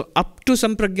 So up to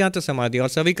Sampragyata Samadhi or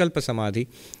Savikalpa Samadhi,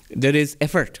 there is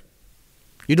effort.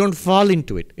 You don't fall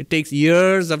into it. It takes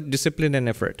years of discipline and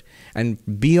effort. And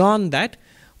beyond that,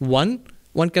 one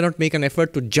cannot make an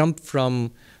effort to jump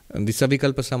from the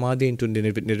Savikalpa Samadhi into the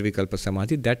Nirvikalpa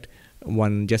Samadhi. That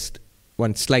one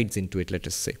slides into it, let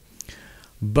us say.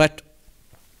 But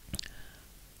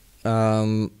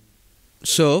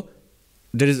so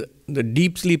the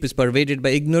deep sleep is pervaded by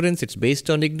ignorance. It's based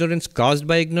on ignorance, caused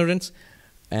by ignorance.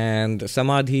 And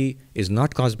samadhi is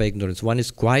not caused by ignorance. One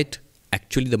is quite,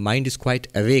 actually the mind is quite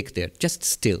awake there, just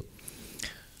still.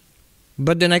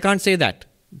 But then I can't say that,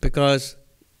 because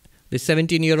the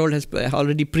 17-year-old has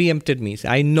already preempted me.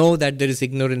 I know that there is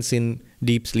ignorance in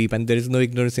deep sleep and there is no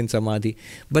ignorance in samadhi.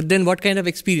 But then what kind of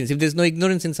experience? If there is no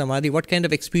ignorance in samadhi, what kind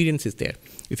of experience is there?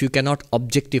 If you cannot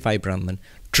objectify Brahman.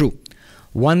 True.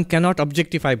 One cannot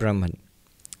objectify Brahman.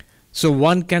 So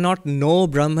one cannot know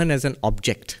Brahman as an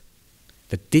object.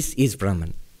 That this is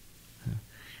Brahman.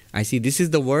 I see this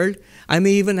is the world. I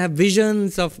may even have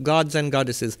visions of gods and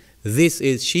goddesses. This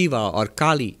is Shiva or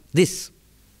Kali. This.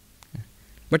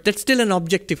 But that's still an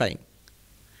objectifying.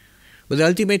 But the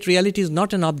ultimate reality is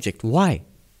not an object. Why?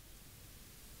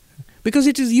 Because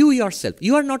it is you yourself.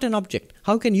 You are not an object.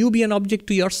 How can you be an object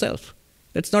to yourself?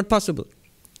 That's not possible.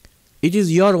 It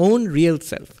is your own real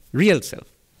self. Real self.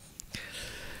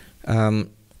 The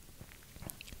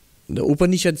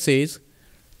Upanishad says,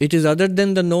 it is other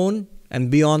than the known and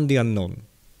beyond the unknown.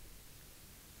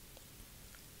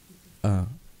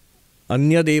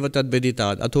 Anya deva tad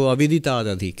viditad, atho aviditad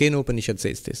adhi. Kena Upanishad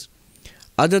says this.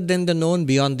 Other than the known,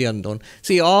 beyond the unknown.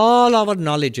 See, all our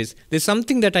knowledge is, there's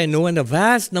something that I know and a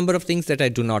vast number of things that I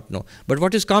do not know. But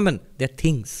what is common? They're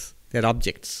things. They're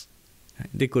objects.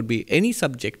 They could be any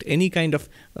subject, any kind of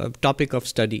topic of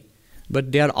study.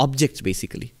 But they are objects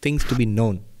basically. Things to be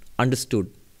known,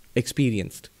 understood,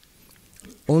 experienced.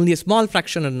 Only a small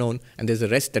fraction are known, and there's a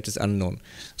rest that is unknown.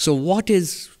 So what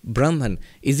is Brahman?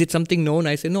 Is it something known?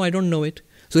 I say, no, I don't know it.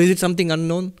 So is it something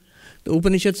unknown? The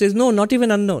Upanishad says, no, not even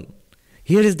unknown.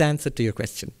 Here is the answer to your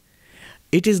question.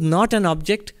 It is not an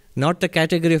object, not the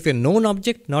category of a known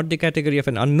object, not the category of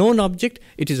an unknown object.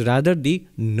 It is rather the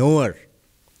knower,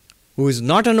 who is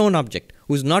not a known object,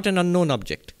 who is not an unknown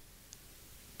object.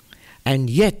 And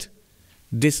yet,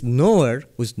 this knower,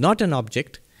 who is not an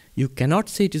object, you cannot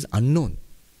say it is unknown.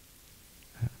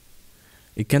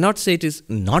 You cannot say it is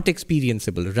not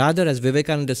experienceable. Rather, as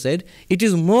Vivekananda said, it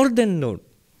is more than known.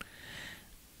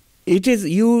 It is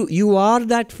you are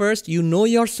that first, you know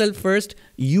yourself first,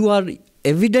 you are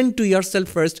evident to yourself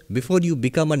first before you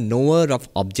become a knower of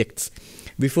objects.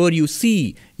 Before you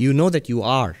see, you know that you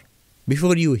are.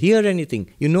 Before you hear anything,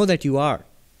 you know that you are.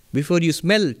 Before you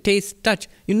smell, taste, touch,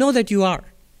 you know that you are.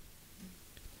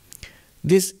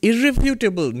 This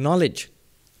irrefutable knowledge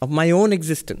of my own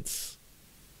existence,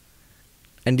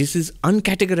 and this is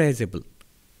uncategorizable.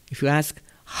 If you ask,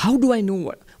 how do I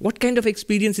know what kind of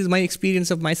experience is my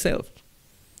experience of myself?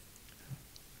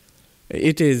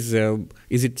 It is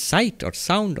it sight or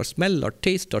sound or smell or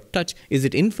taste or touch? Is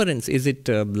it inference? Is it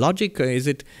logic? Is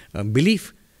it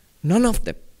belief? None of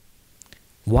them.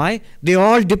 Why? They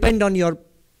all depend on your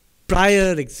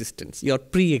prior existence, your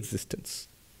pre-existence.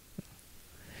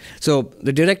 So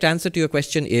the direct answer to your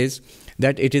question is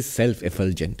that it is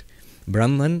self-effulgent.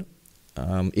 Brahman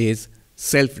is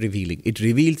self-revealing. It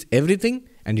reveals everything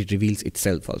and it reveals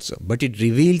itself also. But it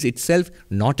reveals itself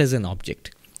not as an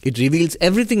object. It reveals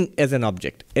everything as an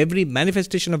object. Every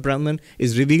manifestation of Brahman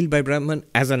is revealed by Brahman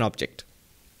as an object.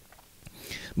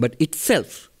 But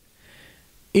itself,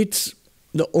 it's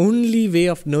the only way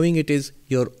of knowing it is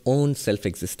your own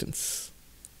self-existence.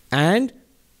 And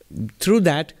through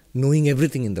that, knowing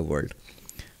everything in the world.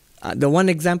 The one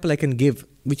example I can give,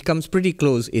 which comes pretty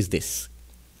close, is this.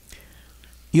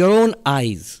 Your own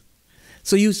eyes.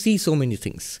 So you see so many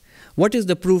things. What is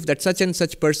the proof that such and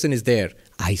such person is there?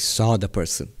 I saw the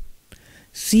person.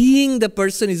 Seeing the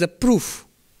person is a proof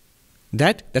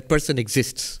that that person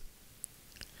exists.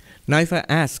 Now if I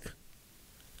ask,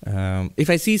 if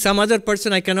I see some other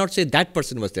person, I cannot say that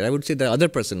person was there. I would say the other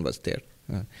person was there.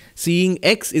 Seeing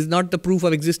X is not the proof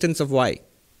of existence of Y.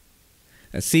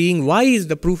 Seeing Y is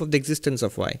the proof of the existence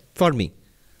of Y, for me.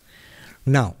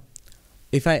 Now,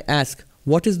 if I ask,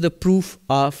 what is the proof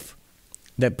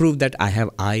that I have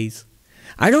eyes?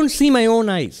 I don't see my own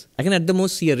eyes. I can at the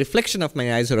most see a reflection of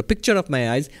my eyes or a picture of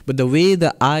my eyes, but the way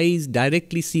the eyes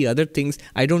directly see other things,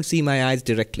 I don't see my eyes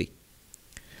directly.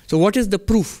 So what is the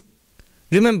proof?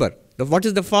 Remember, what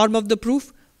is the form of the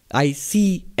proof? I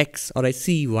see X or I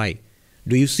see Y.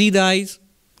 Do you see the eyes?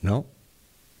 No.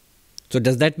 So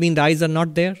does that mean the eyes are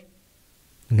not there?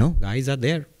 No, the eyes are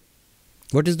there.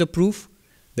 What is the proof?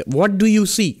 What do you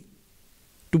see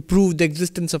to prove the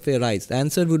existence of your eyes? The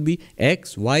answer would be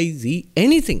X, Y, Z,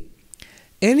 anything.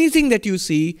 Anything that you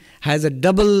see has a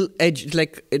double edge,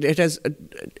 like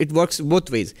it works both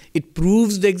ways. It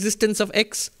proves the existence of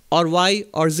X or Y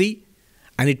or Z,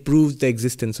 and it proves the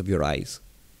existence of your eyes.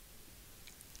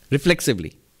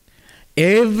 Reflexively.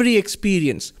 Every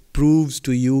experience proves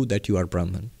to you that you are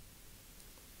Brahman.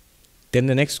 Then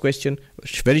the next question,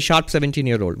 very sharp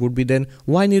 17-year-old, would be then,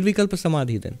 why Nirvikalpa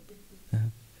Samadhi then?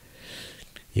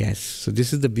 Yes, so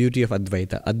this is the beauty of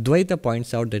Advaita. Advaita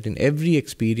points out that in every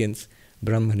experience,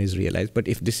 Brahman is realized. But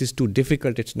if this is too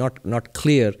difficult, it's not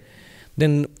clear,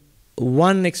 then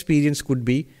one experience could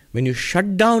be when you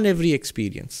shut down every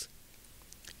experience.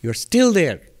 You're still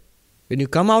there. When you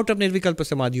come out of Nirvikalpa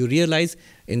Samadhi, you realize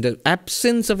in the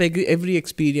absence of every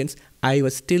experience, I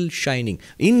was still shining.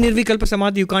 In Nirvikalpa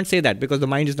Samadhi, you can't say that because the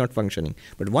mind is not functioning.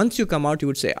 But once you come out, you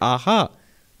would say, aha,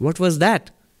 what was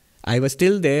that? I was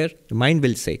still there, the mind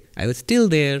will say, I was still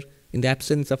there in the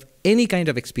absence of any kind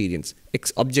of experience,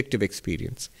 objective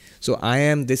experience. So I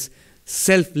am this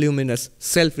self-luminous,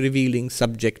 self-revealing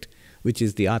subject, which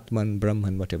is the Atman,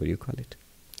 Brahman, whatever you call it.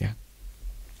 Yeah.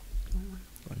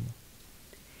 One more.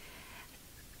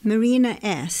 Marina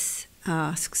S.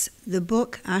 asks, the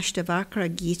book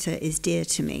Ashtavakra Gita is dear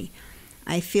to me.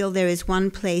 I feel there is one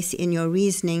place in your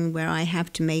reasoning where I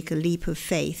have to make a leap of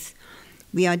faith.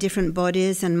 We are different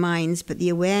bodies and minds, but the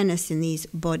awareness in these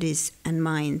bodies and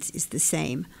minds is the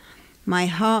same. My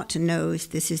heart knows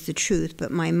this is the truth,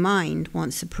 but my mind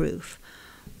wants a proof.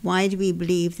 Why do we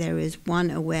believe there is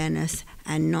one awareness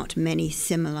and not many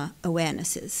similar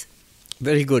awarenesses?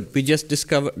 Very good. We just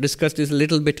discussed this a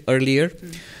little bit earlier.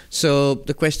 So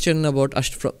the question about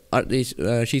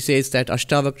she says that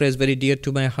Ashtavakra is very dear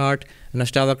to my heart, and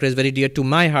Ashtavakra is very dear to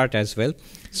my heart as well.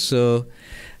 So,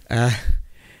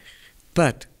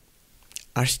 but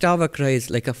Ashtavakra is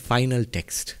like a final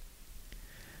text.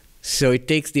 So it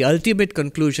takes the ultimate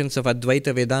conclusions of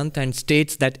Advaita Vedanta and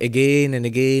states that again and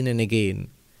again and again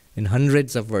in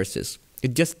hundreds of verses.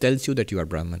 It just tells you that you are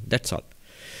Brahman. That's all.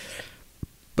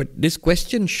 But this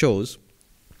question shows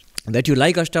that you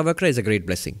like Ashtavakra is a great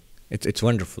blessing. It's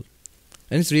wonderful.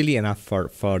 And it's really enough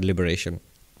for liberation.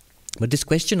 But this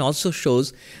question also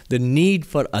shows the need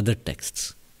for other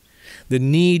texts. The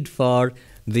need for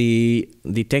the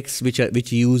texts which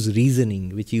use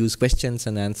reasoning, which use questions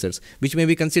and answers, which may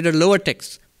be considered lower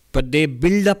texts, but they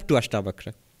build up to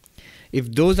Ashtavakra.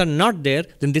 If those are not there,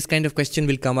 then this kind of question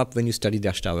will come up when you study the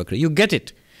Ashtavakra. You get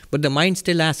it, but the mind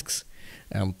still asks,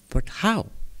 but how?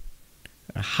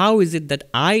 How is it that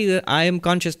I am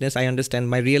consciousness, I understand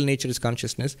my real nature is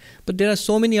consciousness, but there are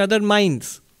so many other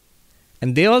minds,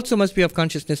 and they also must be of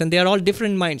consciousness, and they are all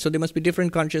different minds, so they must be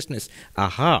different consciousness.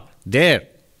 Aha, there.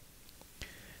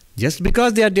 Just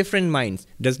because they are different minds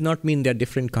does not mean they are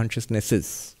different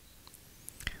consciousnesses.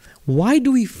 Why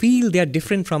do we feel they are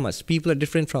different from us? People are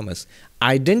different from us.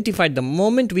 Identified the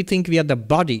moment we think we are the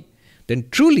body, then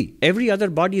truly every other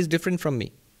body is different from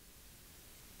me.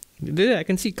 There, I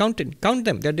can see, count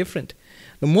them, they are different.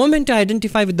 The moment I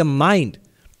identify with the mind,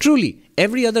 truly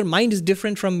every other mind is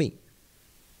different from me.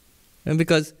 And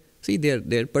because see,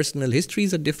 their personal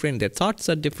histories are different, their thoughts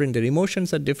are different, their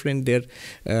emotions are different, their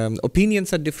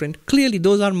opinions are different. Clearly,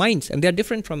 those are minds, and they are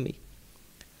different from me.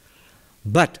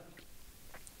 But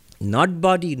not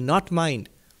body, not mind,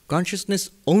 consciousness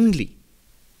only.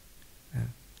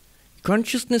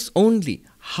 Consciousness only.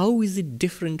 How is it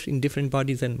different in different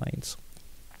bodies and minds?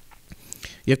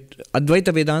 Yet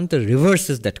Advaita Vedanta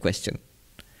reverses that question.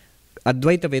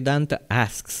 Advaita Vedanta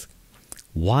asks,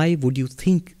 why would you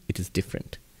think it is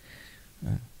different?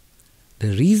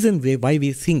 The reason why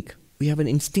we think, we have an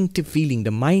instinctive feeling,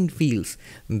 the mind feels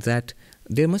that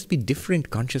there must be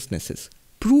different consciousnesses.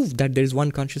 Prove that there is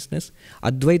one consciousness.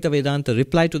 Advaita Vedanta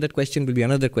reply to that question will be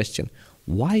another question.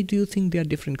 Why do you think they are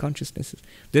different consciousnesses?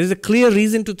 There is a clear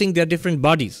reason to think they are different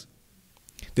bodies.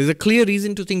 There is a clear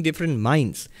reason to think different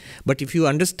minds. But if you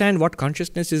understand what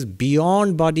consciousness is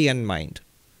beyond body and mind,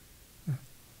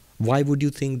 why would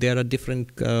you think there are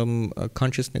different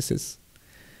consciousnesses?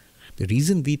 The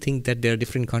reason we think that there are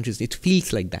different consciousnesses, it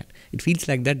feels like that. It feels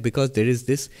like that because there is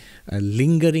this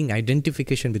lingering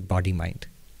identification with body-mind.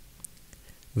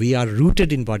 We are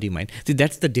rooted in body-mind. See,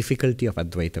 that's the difficulty of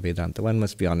Advaita Vedanta. One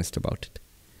must be honest about it.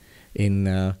 In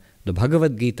the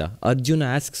Bhagavad Gita, Arjuna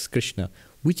asks Krishna,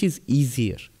 which is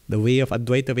easier, the way of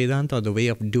Advaita Vedanta or the way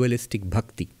of dualistic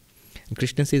bhakti? And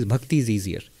Krishna says bhakti is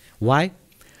easier. Why?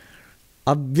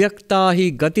 Avyakta hi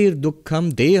gatir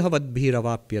dukkham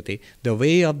dehavadbhiravapyate. The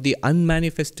way of the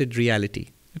unmanifested reality,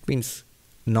 it means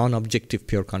non-objective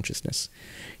pure consciousness,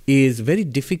 is very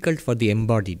difficult for the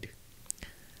embodied.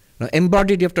 Now,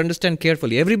 embodied, you have to understand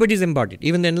carefully. Everybody is embodied,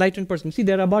 even the enlightened person. See,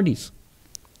 there are bodies.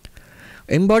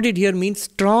 Embodied here means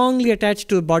strongly attached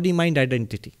to a body-mind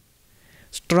identity.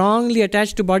 Strongly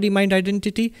attached to body-mind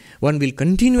identity, one will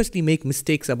continuously make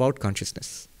mistakes about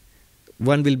consciousness.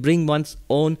 One will bring one's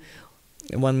own,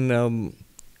 one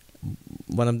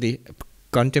of the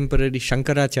contemporary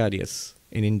Shankaracharyas,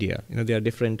 in India. There are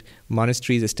different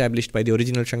monasteries established by the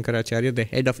original Shankaracharya. The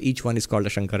head of each one is called a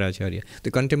Shankaracharya.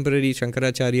 The contemporary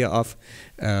Shankaracharya of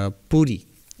Puri,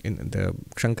 in the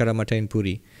Shankara Matha in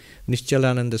Puri,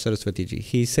 Nishchalananda Saraswati ji,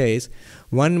 he says,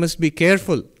 one must be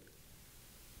careful.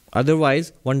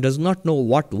 Otherwise, one does not know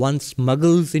what one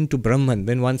smuggles into Brahman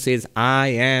when one says, I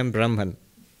am Brahman.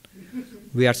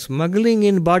 We are smuggling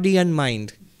in body and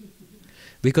mind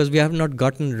because we have not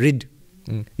gotten rid.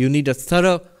 You need a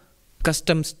thorough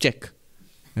customs check.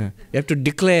 You have to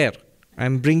declare, I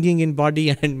am bringing in body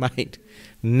and mind.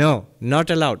 No, not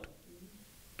allowed.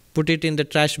 Put it in the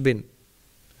trash bin.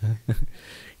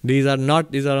 These are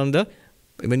on the,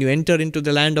 when you enter into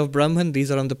the land of Brahman,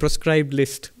 these are on the proscribed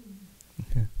list.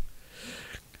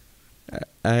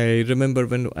 I remember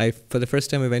for the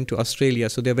first time I went to Australia,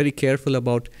 so they're very careful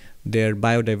about their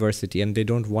biodiversity and they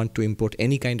don't want to import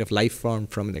any kind of life form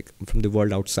from the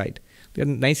world outside. They're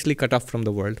nicely cut off from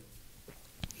the world.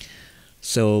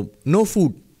 So, no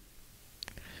food.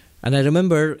 And I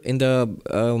remember in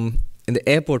the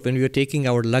airport when we were taking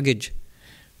our luggage,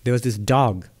 there was this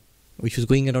dog which was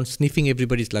going around sniffing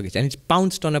everybody's luggage, and it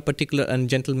pounced on a particular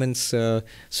gentleman's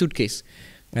suitcase.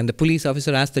 And the police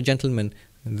officer asked the gentleman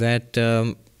that,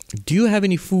 do you have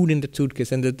any food in the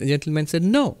suitcase? And the gentleman said,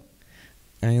 no.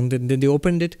 And then they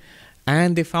opened it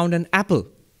and they found an apple.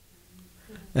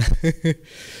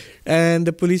 And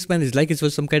the policeman is like it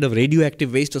was some kind of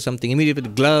radioactive waste or something. Immediately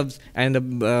with gloves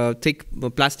and a thick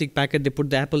plastic packet, they put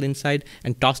the apple inside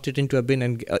and tossed it into a bin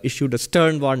and issued a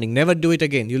stern warning. Never do it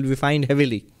again. You'll be fined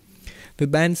heavily. The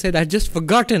man said, I had just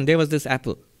forgotten there was this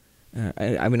apple.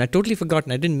 I totally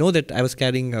forgotten. I didn't know that I was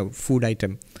carrying a food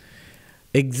item.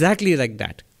 Exactly like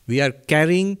that. We are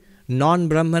carrying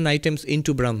non-Brahman items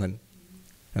into Brahman.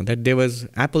 And that there was,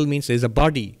 apple means there's a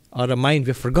body or a mind.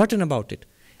 We've forgotten about it.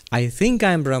 I think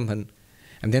I am Brahman.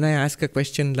 And then I ask a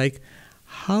question like,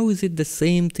 how is it the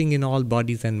same thing in all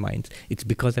bodies and minds? It's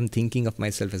because I'm thinking of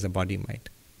myself as a body-mind.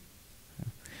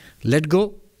 Let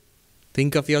go.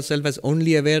 Think of yourself as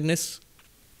only awareness.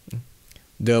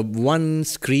 The one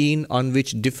screen on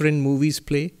which different movies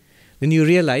play. Then you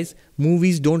realize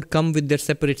movies don't come with their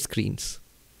separate screens.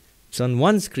 It's on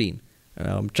one screen.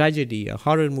 Tragedy, a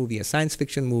horror movie, a science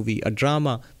fiction movie, a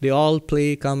drama, they all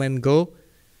play, come and go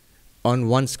on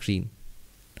one screen.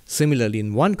 Similarly,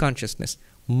 in one consciousness,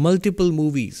 multiple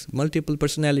movies, multiple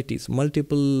personalities,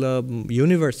 multiple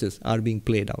universes are being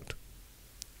played out.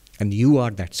 And you are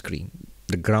that screen,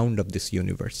 the ground of this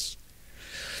universe.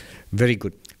 Very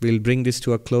good. We'll bring this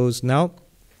to a close now.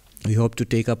 We hope to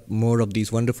take up more of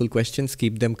these wonderful questions.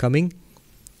 Keep them coming.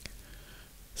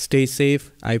 Stay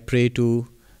safe. I pray to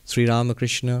Sri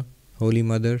Ramakrishna, Holy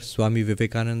Mother, Swami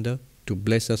Vivekananda, to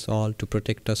bless us all, to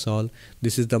protect us all.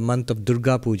 This is the month of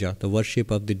Durga Puja, the worship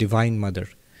of the Divine Mother,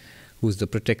 who is the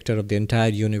protector of the entire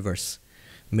universe.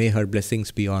 May her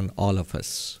blessings be on all of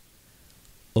us.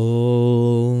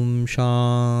 Om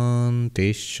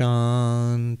Shanti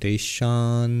Shanti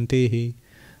Shanti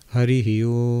Harihi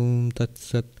Om Tat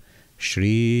Sat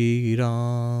Shri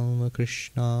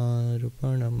Ramakrishna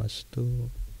Arpanamastu.